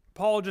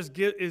Paul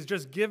is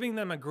just giving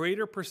them a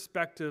greater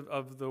perspective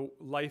of the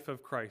life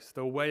of Christ,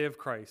 the way of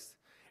Christ.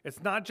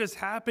 It's not just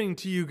happening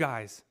to you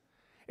guys.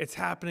 It's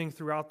happening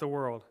throughout the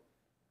world.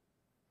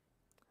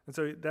 And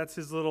so that's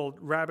his little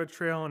rabbit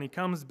trail, and he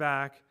comes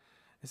back.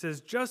 It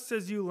says, just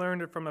as you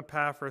learned it from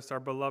Epaphras, our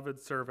beloved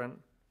servant,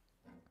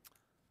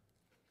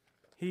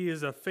 he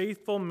is a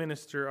faithful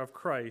minister of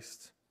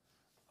Christ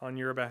on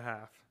your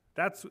behalf.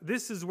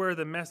 This is where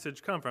the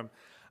message comes from.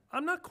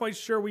 I'm not quite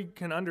sure we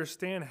can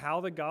understand how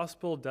the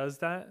gospel does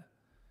that.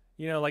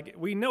 Like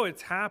we know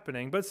it's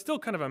happening, but it's still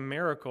kind of a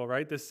miracle,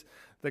 right?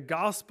 The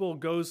gospel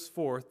goes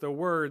forth, the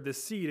word, the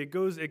seed,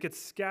 it gets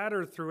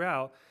scattered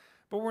throughout,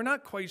 but we're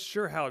not quite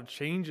sure how it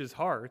changes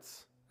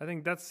hearts. I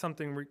think that's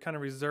something we kind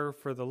of reserved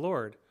for the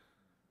Lord.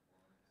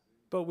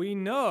 But we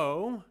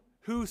know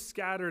who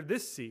scattered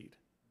this seed.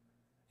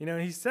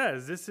 He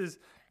says, this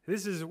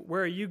is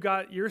where you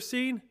got your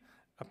seed,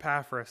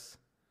 Epaphras.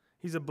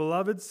 He's a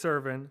beloved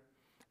servant,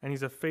 and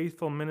he's a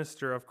faithful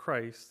minister of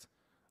Christ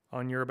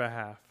on your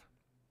behalf.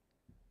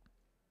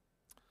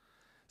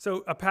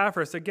 So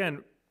Epaphras,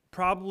 again,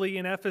 probably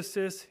in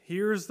Ephesus,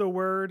 hears the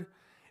word.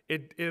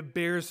 It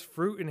bears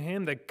fruit in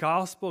him. The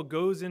gospel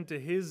goes into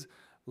his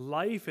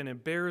life, and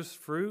it bears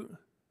fruit.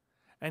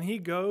 And he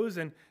goes,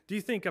 and do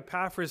you think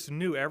Epaphras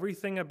knew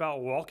everything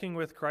about walking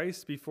with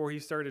Christ before he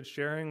started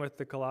sharing with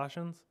the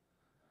Colossians?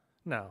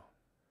 No,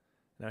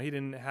 he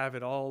didn't have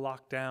it all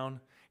locked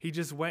down. He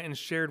just went and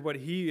shared what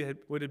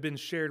would have been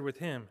shared with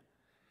him.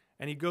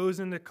 And he goes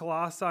into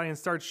Colossae and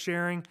starts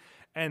sharing.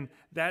 And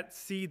that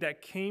seed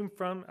that came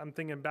from, I'm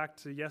thinking back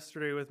to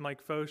yesterday with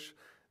Mike Foch,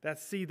 that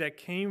seed that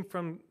came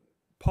from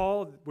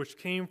Paul, which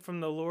came from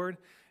the Lord,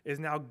 is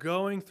now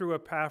going through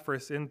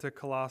Epaphras into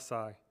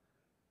Colossae.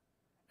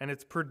 And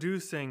it's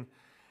producing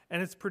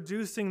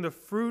the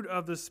fruit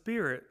of the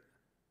Spirit.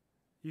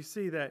 You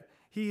see that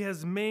he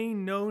has made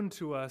known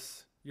to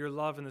us your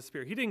love in the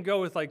Spirit. He didn't go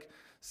with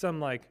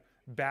some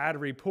bad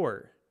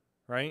report,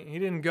 right? He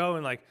didn't go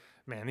and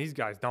man, these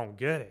guys don't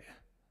get it.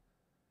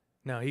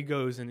 No, he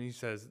goes and he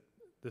says,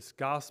 this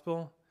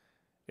gospel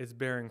is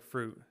bearing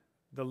fruit.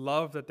 The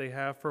love that they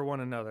have for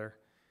one another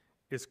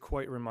is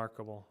quite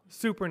remarkable,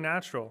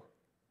 supernatural.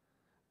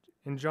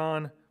 In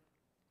John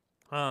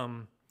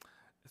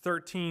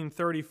 13,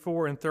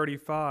 34 and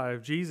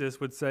 35, Jesus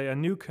would say, a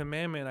new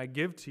commandment I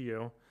give to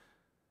you,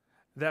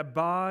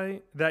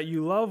 that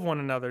you love one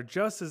another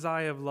just as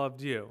I have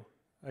loved you.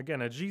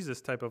 Again, a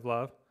Jesus type of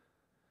love.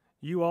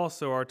 You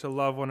also are to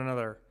love one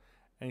another.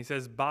 And he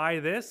says, by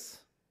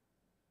this,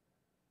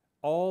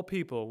 all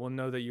people will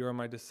know that you are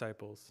my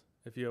disciples,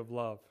 if you have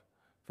love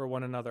for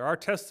one another. Our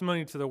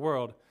testimony to the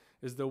world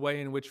is the way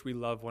in which we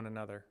love one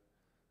another.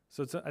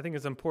 So I think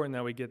it's important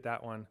that we get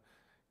that one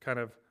kind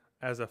of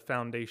as a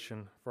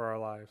foundation for our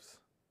lives.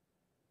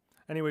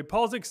 Anyway,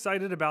 Paul's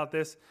excited about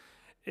this.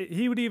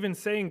 He would even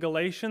say in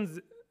Galatians,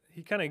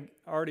 he kind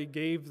of already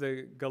gave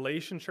the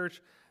Galatian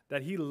church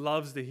that he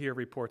loves to hear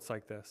reports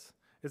like this.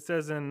 It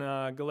says in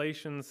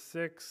Galatians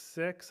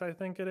 6:6, I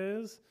think it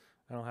is.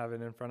 I don't have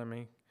it in front of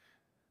me.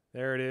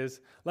 There it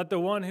is. Let the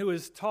one who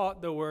is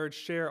taught the word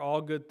share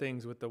all good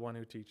things with the one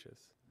who teaches.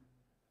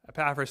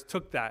 Epaphras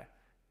took that.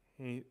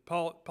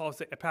 Paul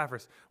said,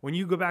 Epaphras, when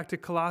you go back to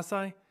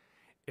Colossae,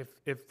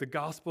 if the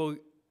gospel,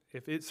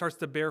 if it starts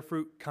to bear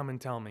fruit, come and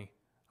tell me.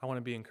 I want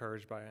to be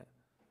encouraged by it.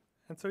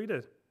 And so he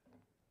did.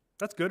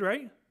 That's good,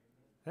 right?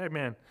 Hey,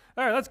 man.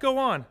 All right, let's go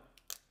on.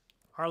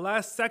 Our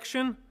last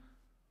section.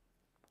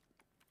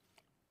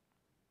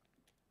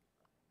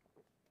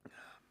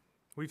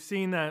 We've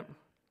seen that,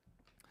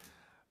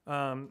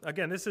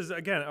 this is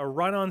a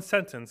run-on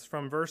sentence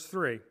from verse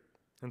 3.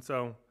 And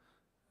so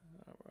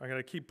I got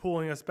to keep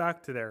pulling us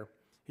back to there.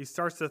 He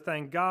starts to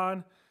thank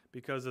God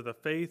because of the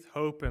faith,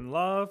 hope, and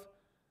love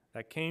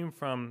that came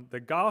from the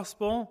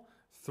gospel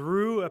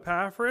through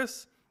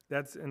Epaphras.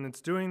 And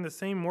it's doing the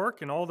same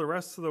work in all the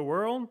rest of the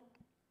world.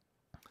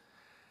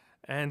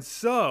 And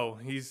so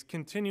he's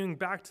continuing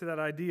back to that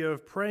idea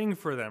of praying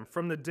for them.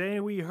 From the day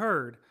we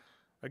heard,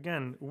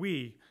 again,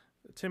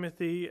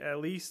 Timothy, at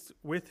least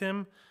with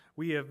him,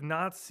 we have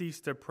not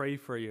ceased to pray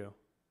for you.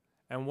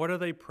 And what are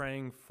they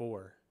praying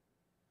for?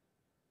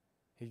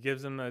 He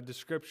gives them a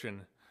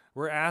description.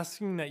 We're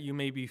asking that you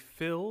may be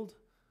filled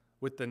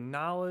with the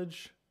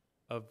knowledge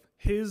of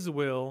his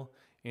will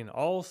in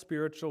all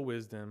spiritual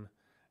wisdom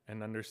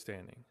and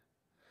understanding.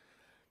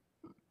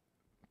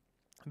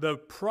 The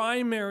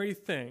primary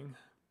thing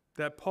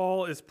that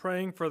Paul is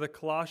praying for the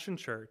Colossian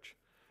church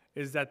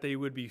is that they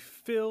would be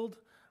filled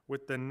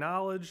with the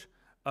knowledge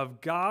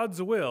of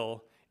God's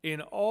will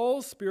in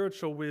all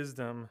spiritual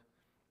wisdom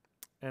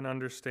and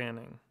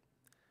understanding.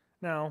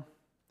 Now,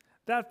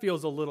 that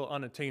feels a little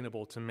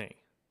unattainable to me,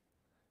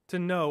 to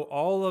know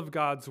all of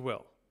God's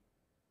will,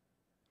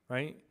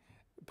 right?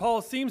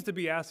 Paul seems to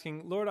be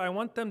asking, Lord, I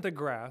want them to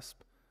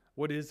grasp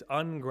what is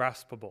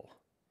ungraspable.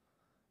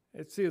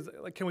 It seems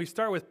like, can we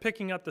start with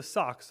picking up the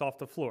socks off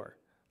the floor?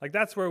 Like,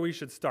 that's where we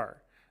should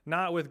start,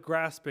 not with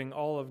grasping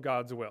all of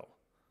God's will.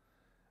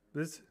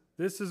 This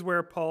is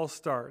where Paul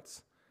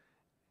starts.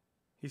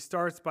 He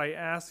starts by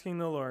asking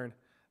the Lord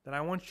that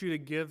I want you to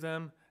give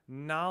them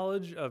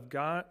knowledge of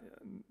God,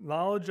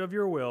 knowledge of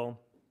your will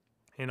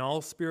in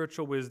all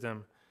spiritual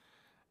wisdom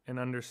and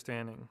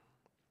understanding.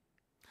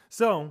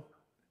 So,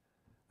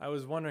 I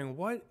was wondering,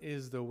 what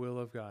is the will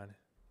of God?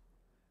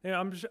 Yeah,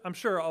 I'm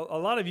sure a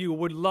lot of you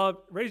would love,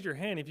 raise your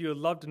hand if you would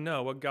love to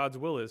know what God's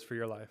will is for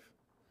your life.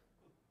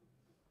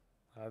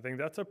 I think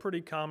that's a pretty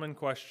common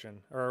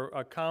question, or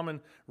a common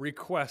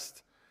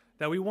request,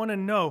 that we want to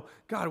know,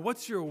 God,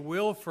 what's your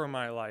will for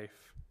my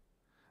life?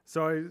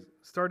 So I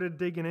started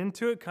digging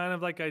into it, kind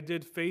of like I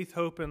did faith,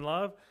 hope, and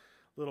love.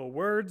 Little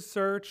word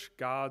search,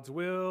 God's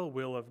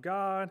will of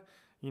God.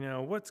 You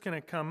know, what's going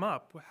to come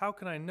up? How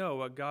can I know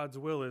what God's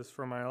will is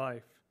for my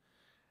life?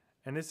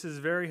 And this is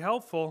very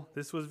helpful.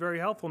 This was very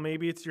helpful.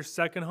 Maybe it's your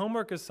second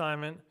homework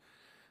assignment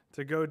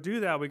to go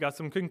do that. We got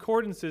some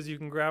concordances you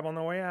can grab on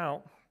the way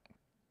out.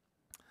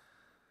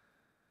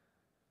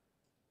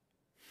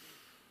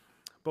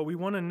 But we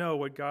want to know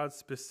what God's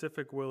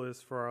specific will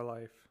is for our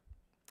life.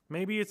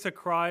 Maybe it's a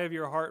cry of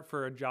your heart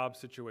for a job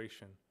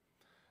situation.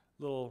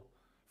 A little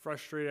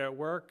frustrated at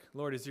work.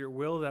 Lord, is your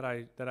will that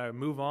I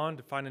move on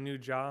to find a new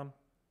job?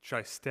 Should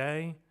I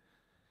stay?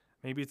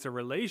 Maybe it's a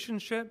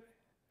relationship.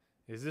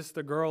 Is this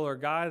the girl or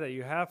guy that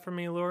you have for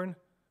me, Lord?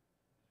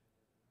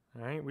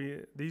 All right,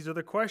 these are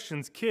the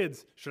questions.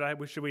 Kids,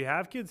 should we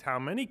have kids? How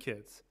many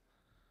kids?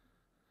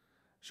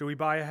 Should we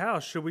buy a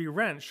house? Should we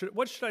rent?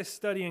 What should I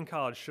study in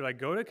college? Should I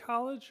go to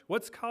college?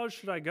 What college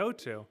should I go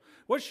to?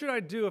 What should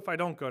I do if I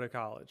don't go to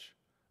college?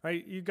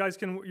 Right? You guys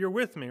you're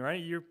with me, right?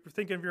 You're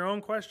thinking of your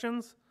own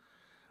questions.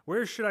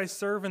 Where should I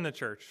serve in the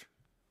church?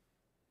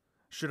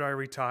 Should I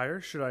retire?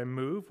 Should I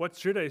move? What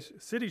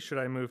city should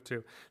I move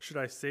to? Should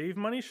I save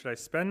money? Should I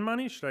spend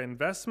money? Should I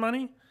invest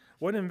money?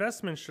 What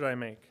investments should I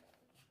make?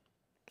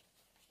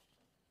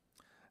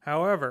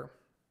 However,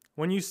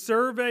 when you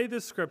survey the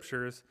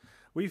scriptures,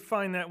 we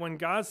find that when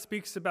God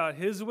speaks about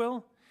his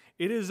will,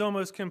 it is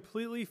almost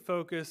completely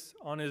focused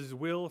on his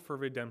will for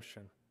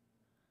redemption.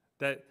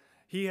 That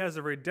he has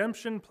a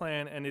redemption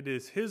plan and it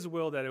is his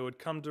will that it would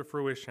come to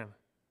fruition.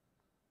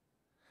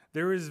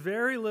 There is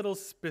very little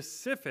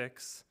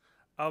specifics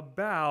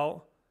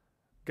about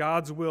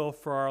God's will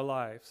for our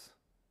lives.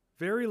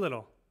 Very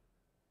little.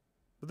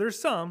 But there's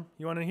some.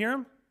 You want to hear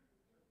them?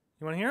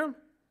 You want to hear them?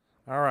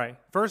 All right.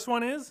 First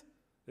one is,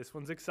 this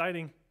one's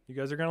exciting. You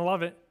guys are going to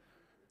love it.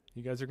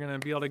 You guys are going to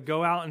be able to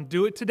go out and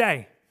do it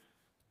today.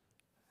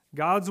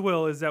 God's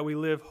will is that we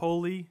live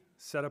holy,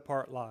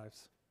 set-apart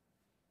lives.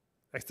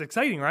 That's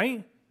exciting,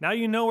 right? Now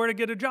you know where to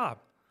get a job.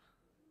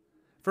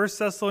 1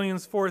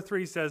 Thessalonians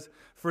 4:3 says,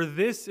 "For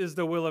this is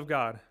the will of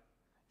God,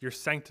 your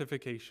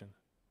sanctification,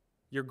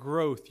 your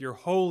growth, your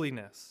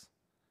holiness."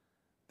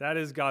 That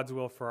is God's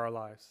will for our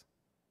lives.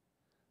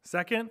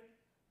 Second,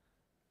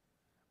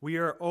 we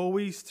are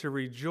always to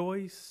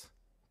rejoice,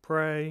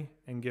 pray,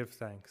 and give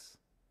thanks.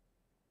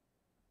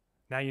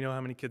 Now you know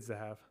how many kids to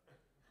have.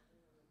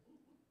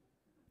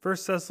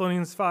 1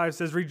 Thessalonians 5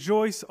 says,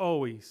 "Rejoice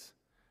always,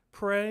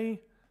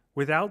 pray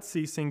without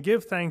ceasing,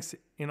 give thanks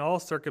in all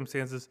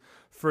circumstances,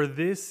 for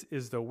this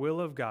is the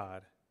will of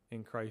God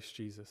in Christ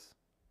Jesus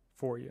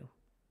for you."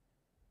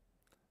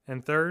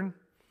 And third,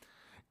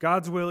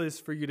 God's will is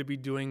for you to be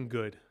doing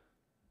good.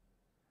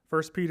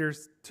 1 Peter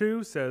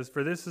 2 says,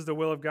 "For this is the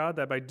will of God,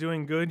 that by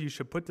doing good you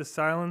should put to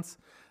silence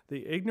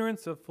the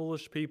ignorance of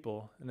foolish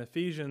people." And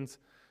Ephesians,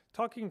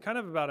 talking kind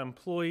of about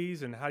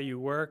employees and how you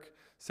work,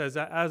 says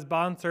that as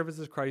bondservants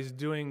of Christ,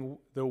 doing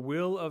the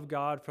will of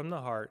God from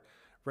the heart,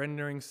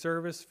 rendering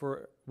service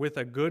with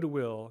a good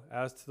will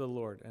as to the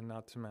Lord and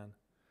not to men.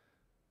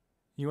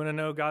 You want to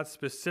know God's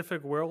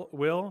specific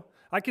will?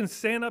 I can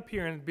stand up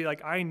here and be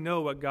like, I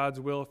know what God's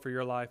will for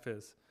your life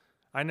is.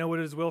 I know what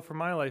his will for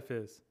my life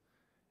is.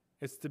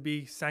 It's to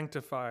be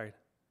sanctified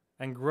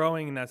and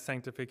growing in that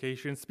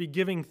sanctification. It's to be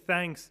giving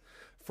thanks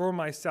for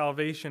my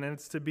salvation, and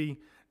it's to be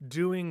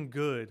doing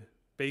good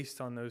based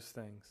on those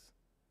things.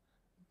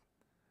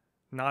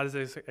 Not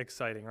as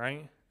exciting,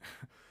 right?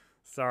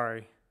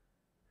 Sorry.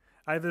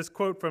 I have this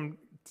quote from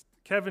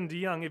Kevin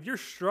DeYoung. If you're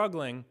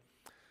struggling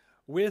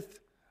with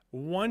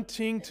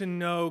wanting to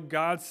know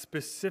God's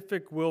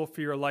specific will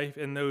for your life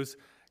in those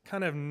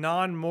kind of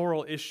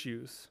non-moral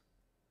issues,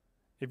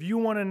 if you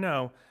want to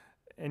know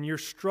and you're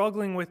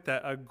struggling with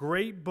that, a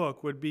great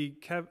book would be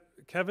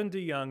Kevin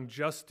DeYoung,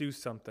 Just Do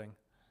Something.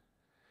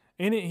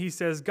 In it, he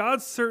says,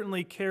 God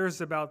certainly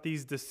cares about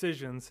these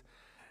decisions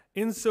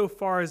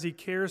insofar as he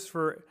cares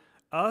for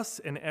us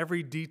in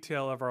every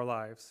detail of our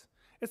lives.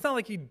 It's not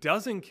like he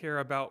doesn't care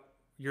about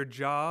your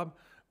job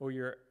or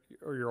your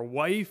your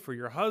wife or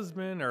your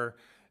husband or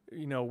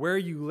where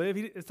you live.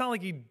 It's not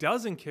like he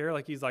doesn't care.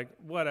 Like he's like,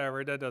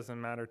 whatever, that doesn't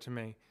matter to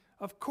me.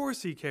 Of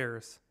course he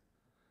cares.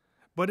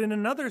 But in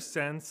another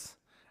sense,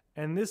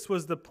 and this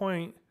was the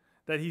point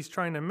that he's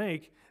trying to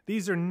make,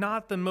 these are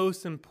not the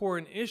most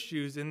important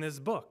issues in this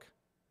book,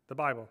 the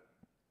Bible.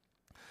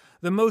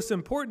 The most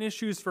important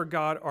issues for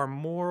God are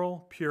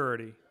moral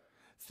purity,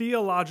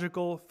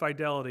 theological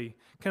fidelity,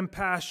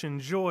 compassion,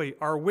 joy,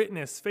 our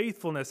witness,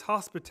 faithfulness,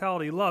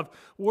 hospitality, love,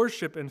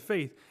 worship, and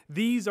faith.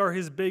 These are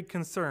his big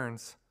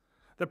concerns.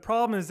 The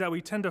problem is that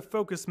we tend to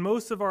focus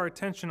most of our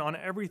attention on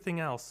everything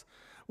else.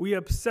 We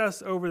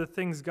obsess over the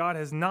things God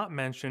has not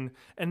mentioned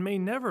and may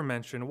never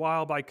mention,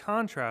 while by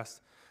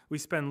contrast, we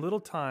spend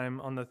little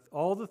time on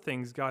all the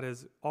things God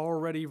has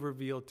already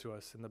revealed to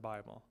us in the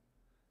Bible.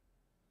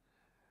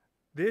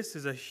 This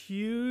is a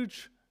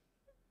huge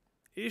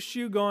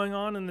issue going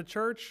on in the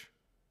church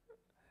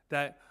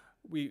that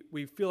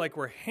we feel like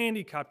we're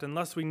handicapped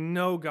unless we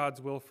know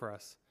God's will for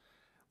us.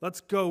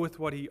 Let's go with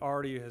what he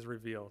already has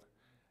revealed.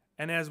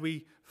 And as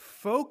we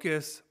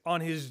focus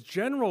on his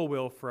general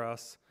will for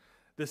us,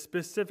 the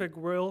specific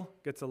will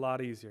gets a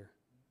lot easier.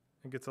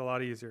 It gets a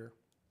lot easier.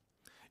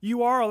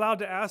 You are allowed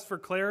to ask for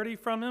clarity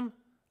from him.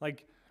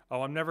 Like,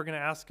 oh, I'm never going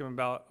to ask him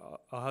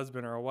about a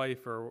husband or a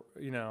wife or,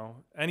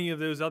 any of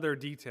those other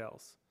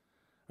details.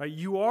 Right?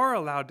 You are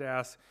allowed to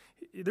ask.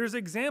 There's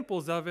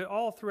examples of it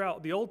all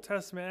throughout the Old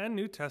Testament and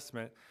New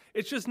Testament.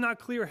 It's just not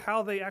clear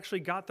how they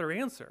actually got their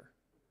answer.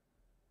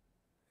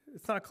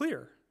 It's not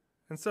clear.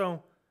 And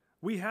so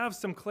we have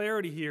some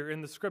clarity here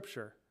in the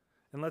scripture,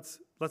 and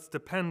let's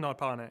depend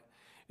upon it.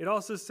 It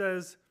also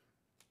says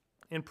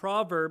in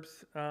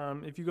Proverbs,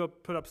 if you go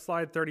put up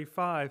slide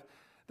 35,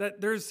 that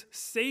there's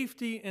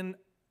safety in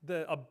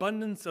the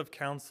abundance of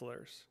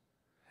counselors.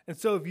 And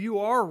so if you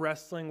are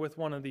wrestling with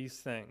one of these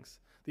things,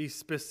 these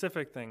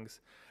specific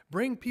things,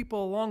 bring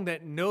people along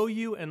that know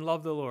you and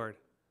love the Lord,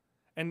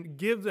 and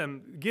give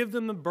them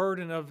the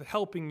burden of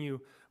helping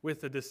you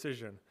with a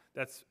decision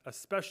that's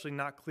especially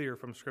not clear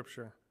from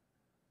Scripture.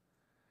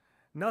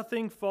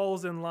 Nothing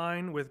falls in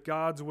line with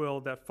God's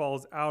will that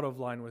falls out of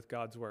line with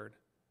God's word.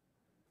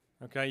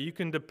 Okay, you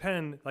can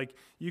depend,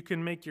 you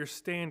can make your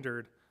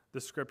standard the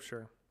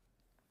Scripture.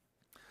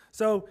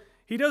 So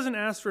he doesn't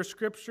ask for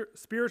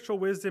spiritual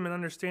wisdom and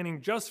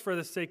understanding just for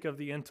the sake of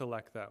the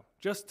intellect, though,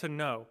 just to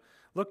know.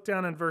 Look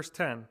down in verse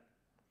 10.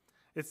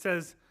 It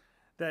says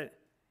that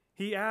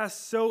he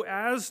asks so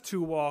as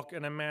to walk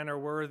in a manner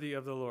worthy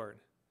of the Lord.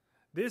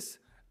 This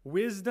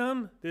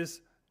wisdom,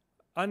 this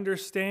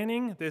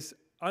understanding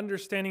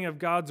of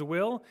God's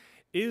will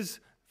is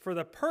for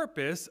the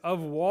purpose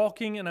of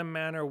walking in a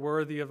manner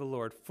worthy of the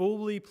Lord,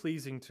 fully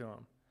pleasing to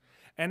him.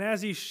 And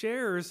as he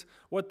shares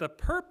what the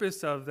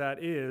purpose of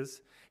that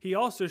is, he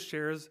also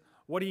shares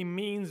what he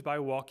means by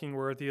walking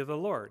worthy of the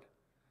Lord.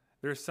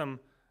 There's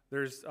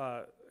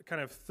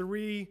kind of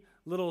three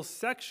little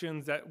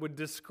sections that would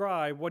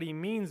describe what he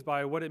means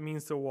by what it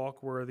means to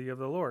walk worthy of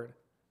the Lord.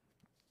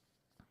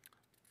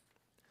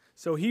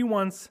 So he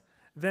wants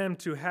them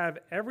to have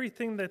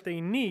everything that they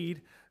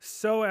need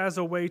so as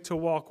a way to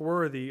walk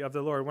worthy of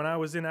the Lord. When I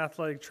was in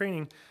athletic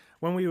training,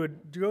 when we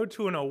would go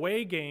to an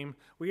away game,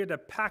 we had to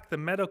pack the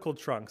medical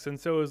trunks. And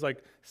so it was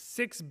like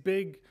 6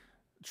 big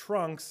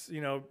trunks,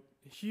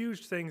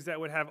 huge things that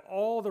would have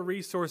all the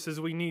resources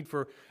we need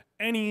for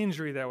any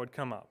injury that would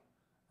come up,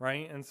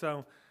 right? And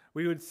so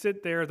we would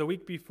sit there the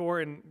week before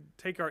and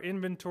take our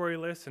inventory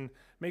list and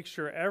make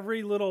sure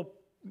every little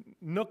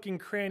nook and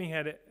cranny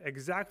had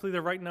exactly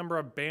the right number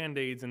of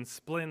Band-Aids and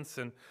splints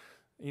and,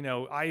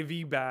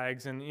 IV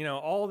bags and,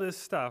 all this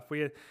stuff.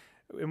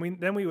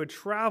 Then we would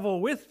travel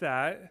with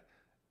that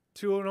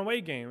to an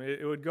away game.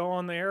 It would go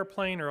on the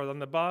airplane or on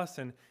the bus,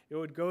 and it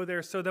would go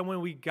there. So then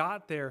when we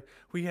got there,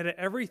 we had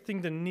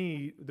everything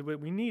that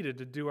we needed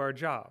to do our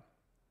job.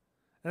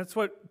 And that's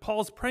what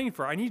Paul's praying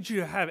for. I need you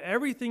to have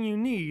everything you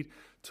need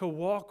to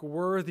walk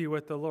worthy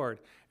with the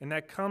Lord. And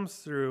that comes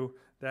through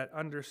that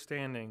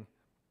understanding.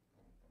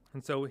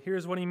 And so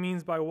here's what he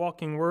means by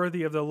walking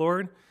worthy of the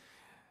Lord.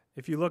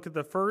 If you look at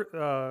the first,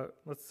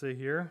 let's see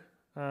here.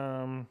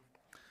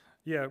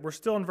 We're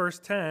still in verse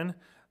 10.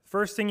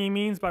 First thing he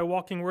means by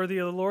walking worthy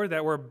of the Lord,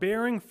 that we're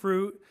bearing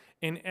fruit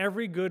in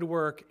every good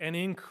work and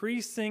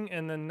increasing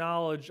in the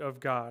knowledge of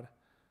God.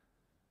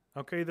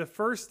 Okay, the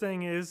first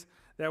thing is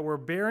that we're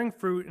bearing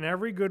fruit in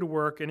every good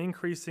work and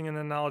increasing in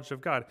the knowledge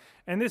of God.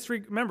 And this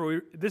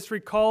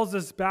recalls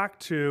us back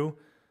to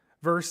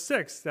verse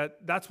 6,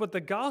 that's what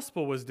the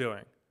gospel was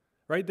doing.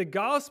 Right? The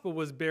gospel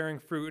was bearing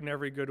fruit in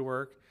every good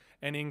work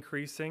and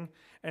increasing.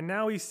 And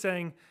now he's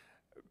saying,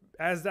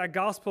 as that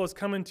gospel has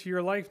come into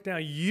your life, now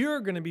you're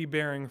going to be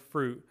bearing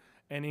fruit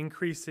and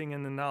increasing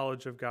in the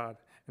knowledge of God.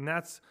 And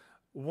that's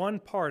one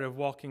part of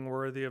walking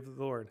worthy of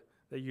the Lord,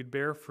 that you'd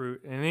bear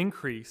fruit and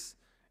increase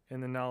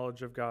in the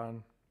knowledge of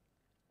God.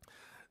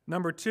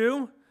 Number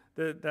 2,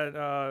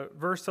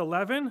 verse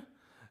 11,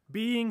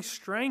 being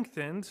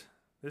strengthened.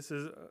 This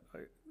is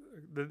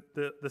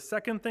the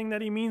second thing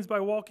that he means by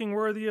walking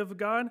worthy of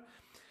God,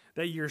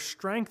 that you're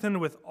strengthened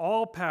with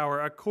all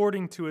power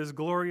according to his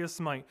glorious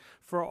might,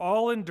 for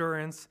all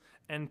endurance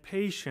and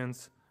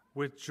patience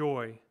with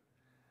joy.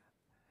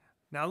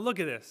 Now look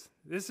at this.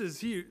 This is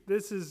huge.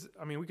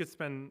 We could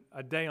spend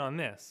a day on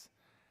this.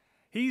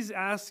 He's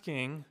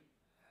asking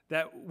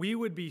that we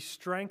would be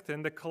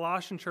strengthened, the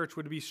Colossian church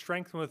would be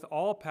strengthened with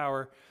all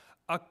power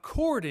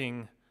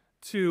according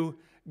to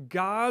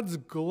God's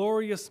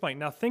glorious might.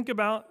 Now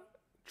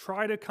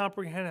try to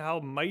comprehend how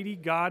mighty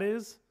God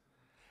is.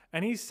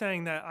 And he's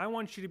saying that I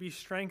want you to be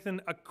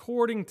strengthened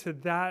according to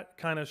that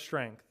kind of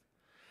strength.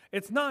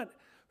 It's not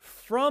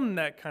from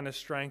that kind of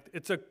strength,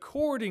 it's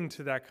according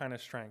to that kind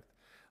of strength.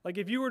 Like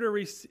if you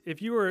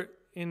were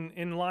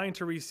in line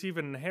to receive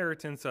an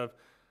inheritance of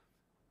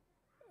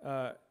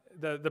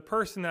the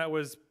person that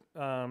was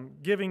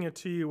giving it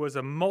to you was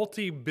a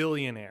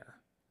multi-billionaire.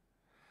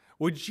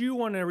 Would you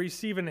want to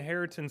receive an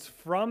inheritance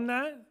from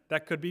that?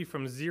 That could be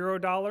from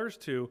 $0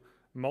 to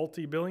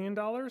multi-billion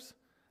dollars.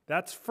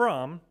 That's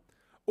from,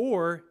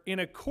 or in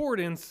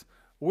accordance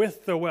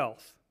with the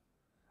wealth.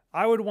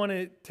 I would want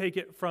to take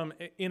it from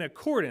in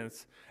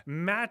accordance,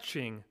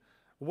 matching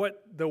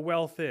what the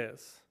wealth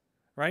is,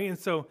 right? And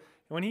so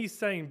when he's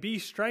saying be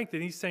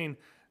strengthened, he's saying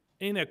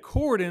in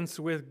accordance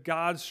with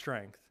God's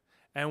strength.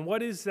 And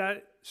what is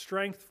that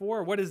strength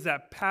for? What is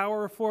that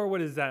power for?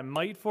 What is that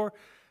might for?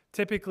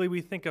 Typically,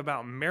 we think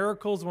about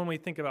miracles when we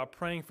think about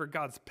praying for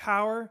God's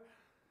power.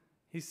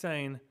 He's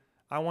saying,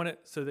 I want it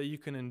so that you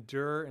can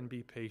endure and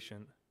be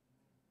patient.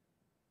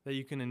 That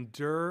you can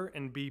endure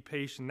and be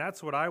patient.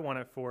 That's what I want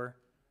it for.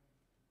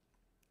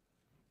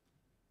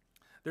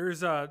 There's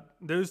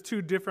those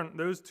two different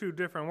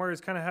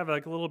words kind of have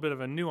like a little bit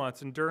of a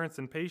nuance, endurance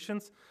and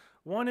patience.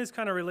 One is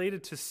kind of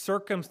related to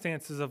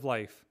circumstances of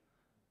life.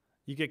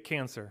 You get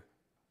cancer.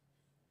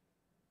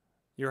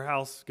 Your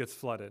house gets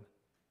flooded.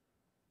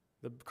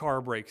 The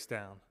car breaks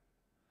down.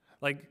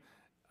 Like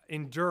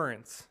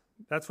endurance.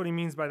 That's what he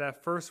means by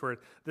that first word.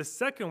 The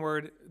second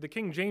word, the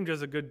King James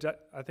does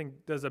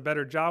a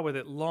better job with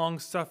it, long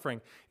suffering.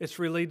 It's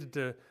related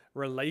to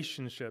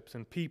relationships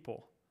and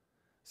people.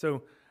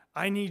 So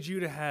I need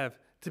you to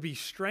be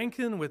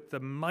strengthened with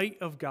the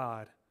might of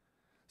God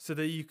so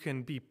that you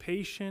can be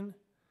patient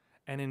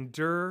and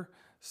endure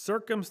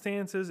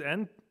circumstances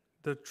and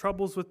the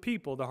troubles with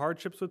people, the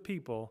hardships with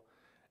people,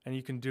 and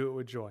you can do it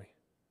with joy.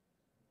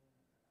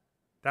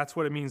 That's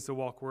what it means to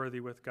walk worthy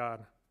with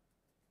God.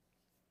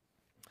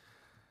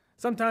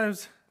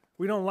 Sometimes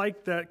we don't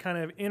like that kind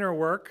of inner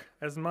work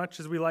as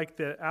much as we like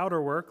the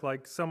outer work,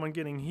 like someone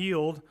getting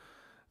healed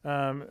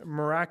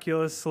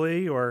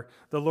miraculously or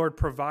the Lord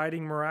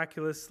providing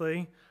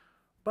miraculously.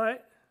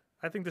 But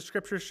I think the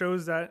scripture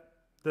shows that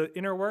the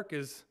inner work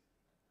is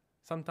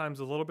sometimes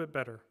a little bit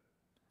better.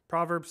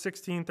 Proverbs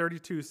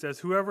 16:32 says,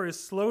 "Whoever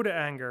is slow to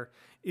anger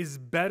is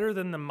better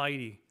than the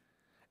mighty,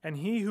 and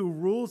he who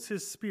rules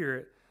his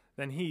spirit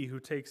than he who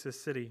takes a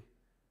city."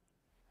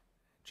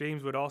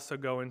 James would also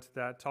go into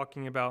that,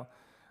 talking about,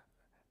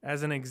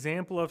 as an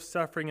example of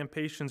suffering and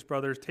patience,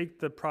 brothers, take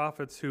the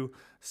prophets who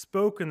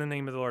spoke in the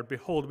name of the Lord.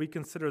 Behold, we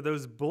consider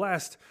those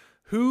blessed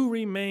who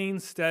remain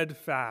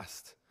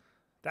steadfast.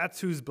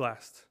 That's who's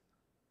blessed.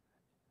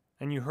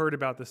 And you heard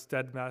about the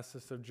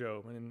steadfastness of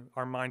Job, and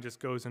our mind just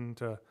goes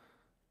into,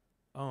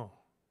 oh,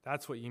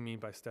 that's what you mean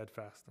by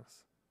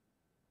steadfastness.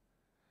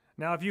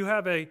 Now, if you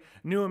have a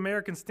New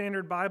American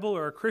Standard Bible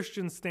or a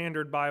Christian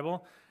Standard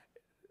Bible,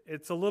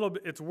 it's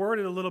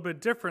worded a little bit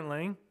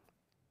differently.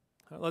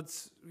 We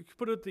can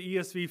put it the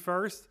ESV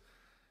first.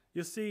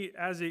 You'll see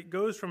as it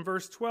goes from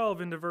verse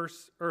 11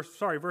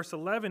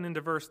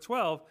 into verse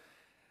 12,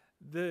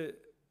 the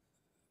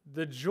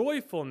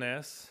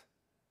joyfulness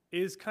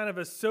is kind of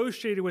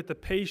associated with the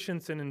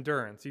patience and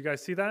endurance. You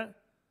guys see that?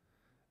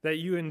 That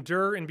you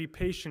endure and be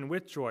patient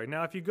with joy.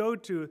 Now, if you go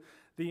to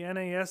the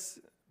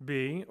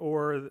NASB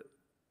or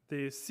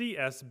the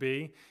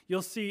CSB,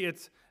 you'll see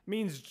it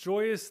means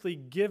joyously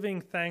giving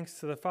thanks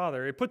to the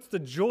Father. It puts the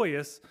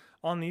joyous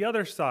on the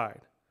other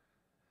side.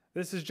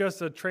 This is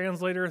just a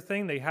translator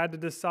thing. They had to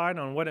decide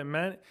on what it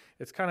meant.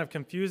 It's kind of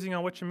confusing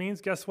on what it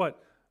means. Guess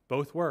what?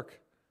 Both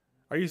work.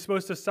 Are you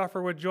supposed to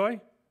suffer with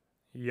joy?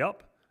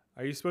 Yup.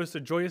 Are you supposed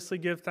to joyously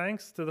give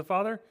thanks to the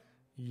Father?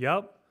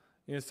 Yup.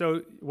 So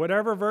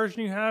whatever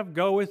version you have,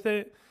 go with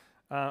it.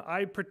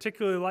 I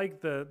particularly like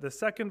the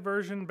second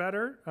version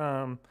better,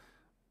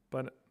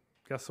 but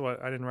guess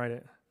what? I didn't write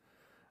it.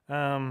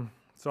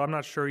 So I'm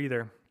not sure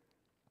either.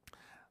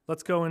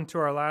 Let's go into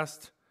our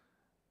last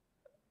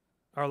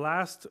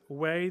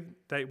way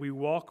that we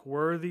walk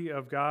worthy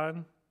of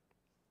God.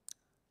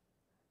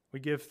 We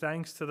give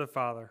thanks to the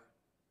Father.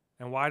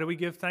 And why do we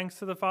give thanks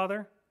to the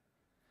Father?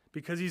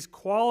 Because he's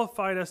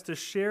qualified us to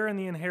share in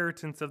the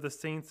inheritance of the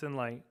saints in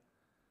light.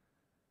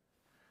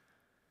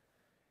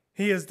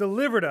 He has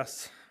delivered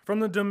us from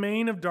the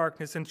domain of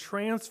darkness and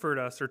transferred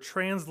us or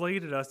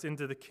translated us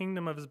into the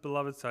kingdom of his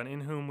beloved Son,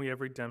 in whom we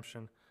have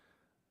redemption,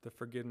 the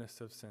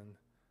forgiveness of sin.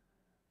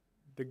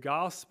 The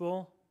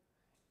gospel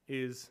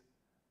is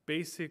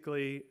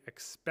basically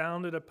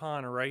expounded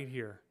upon right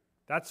here.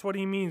 That's what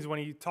he means when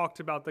he talked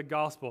about the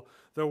gospel,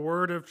 the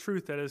word of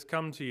truth that has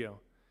come to you.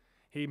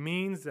 He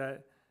means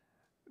that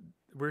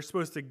we're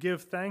supposed to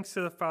give thanks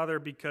to the Father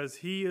because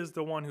he is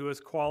the one who has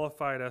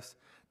qualified us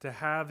to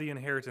have the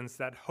inheritance,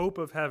 that hope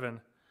of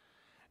heaven.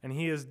 And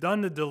he has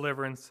done the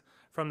deliverance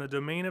from the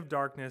domain of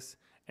darkness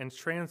and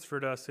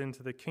transferred us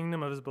into the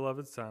kingdom of his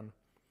beloved Son.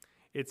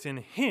 It's in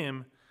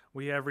him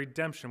we have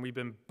redemption. We've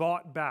been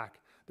bought back.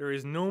 There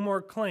is no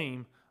more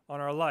claim on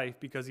our life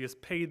because he has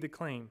paid the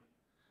claim,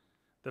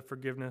 the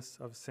forgiveness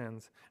of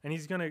sins. And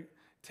he's going to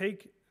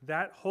take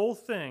that whole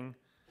thing,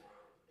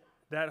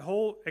 that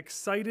whole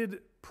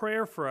excited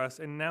prayer for us,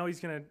 and now he's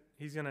going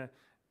to,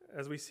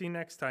 as we see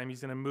next time,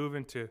 he's going to move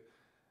into,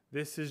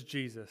 this is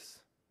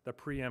Jesus, the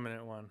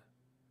preeminent one.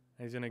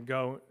 And he's going to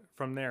go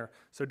from there.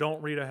 So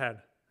don't read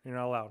ahead. You're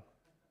not allowed.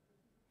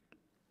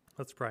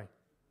 Let's pray.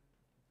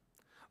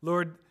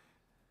 Lord,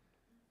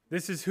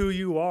 this is who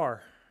you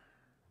are,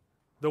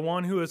 the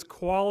one who has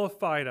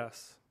qualified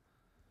us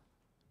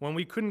when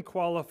we couldn't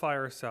qualify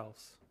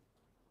ourselves,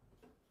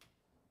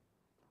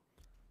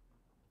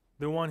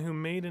 the one who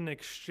made an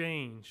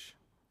exchange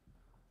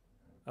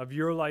of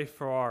your life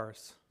for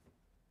ours.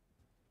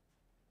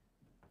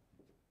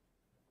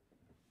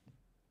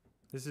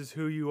 This is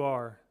who you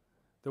are,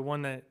 the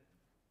one that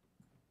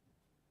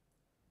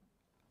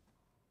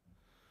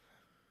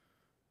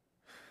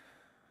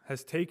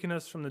has taken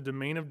us from the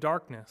domain of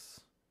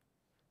darkness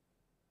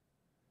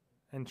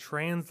and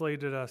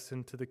translated us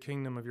into the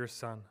kingdom of your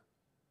Son.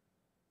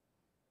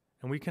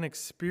 And we can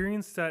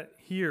experience that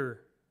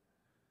here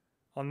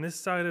on this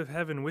side of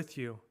heaven with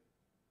you.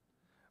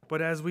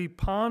 But as we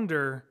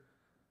ponder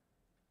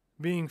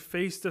being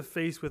face to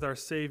face with our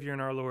Savior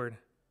and our Lord,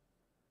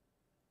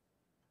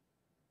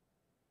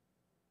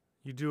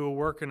 you do a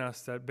work in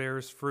us that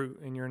bears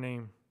fruit in your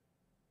name.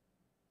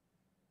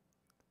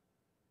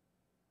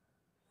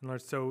 And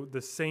Lord, so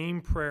the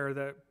same prayer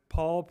that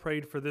Paul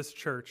prayed for this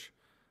church,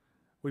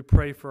 we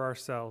pray for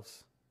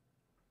ourselves.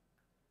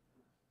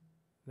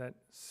 That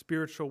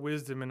spiritual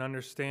wisdom and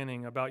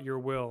understanding about your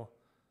will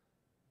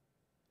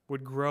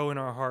would grow in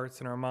our hearts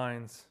and our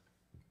minds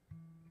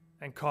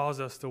and cause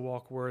us to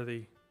walk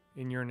worthy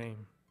in your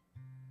name,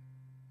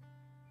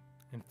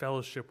 in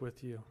fellowship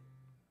with you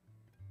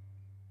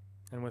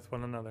and with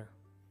one another.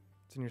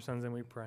 It's in your Son's name we pray.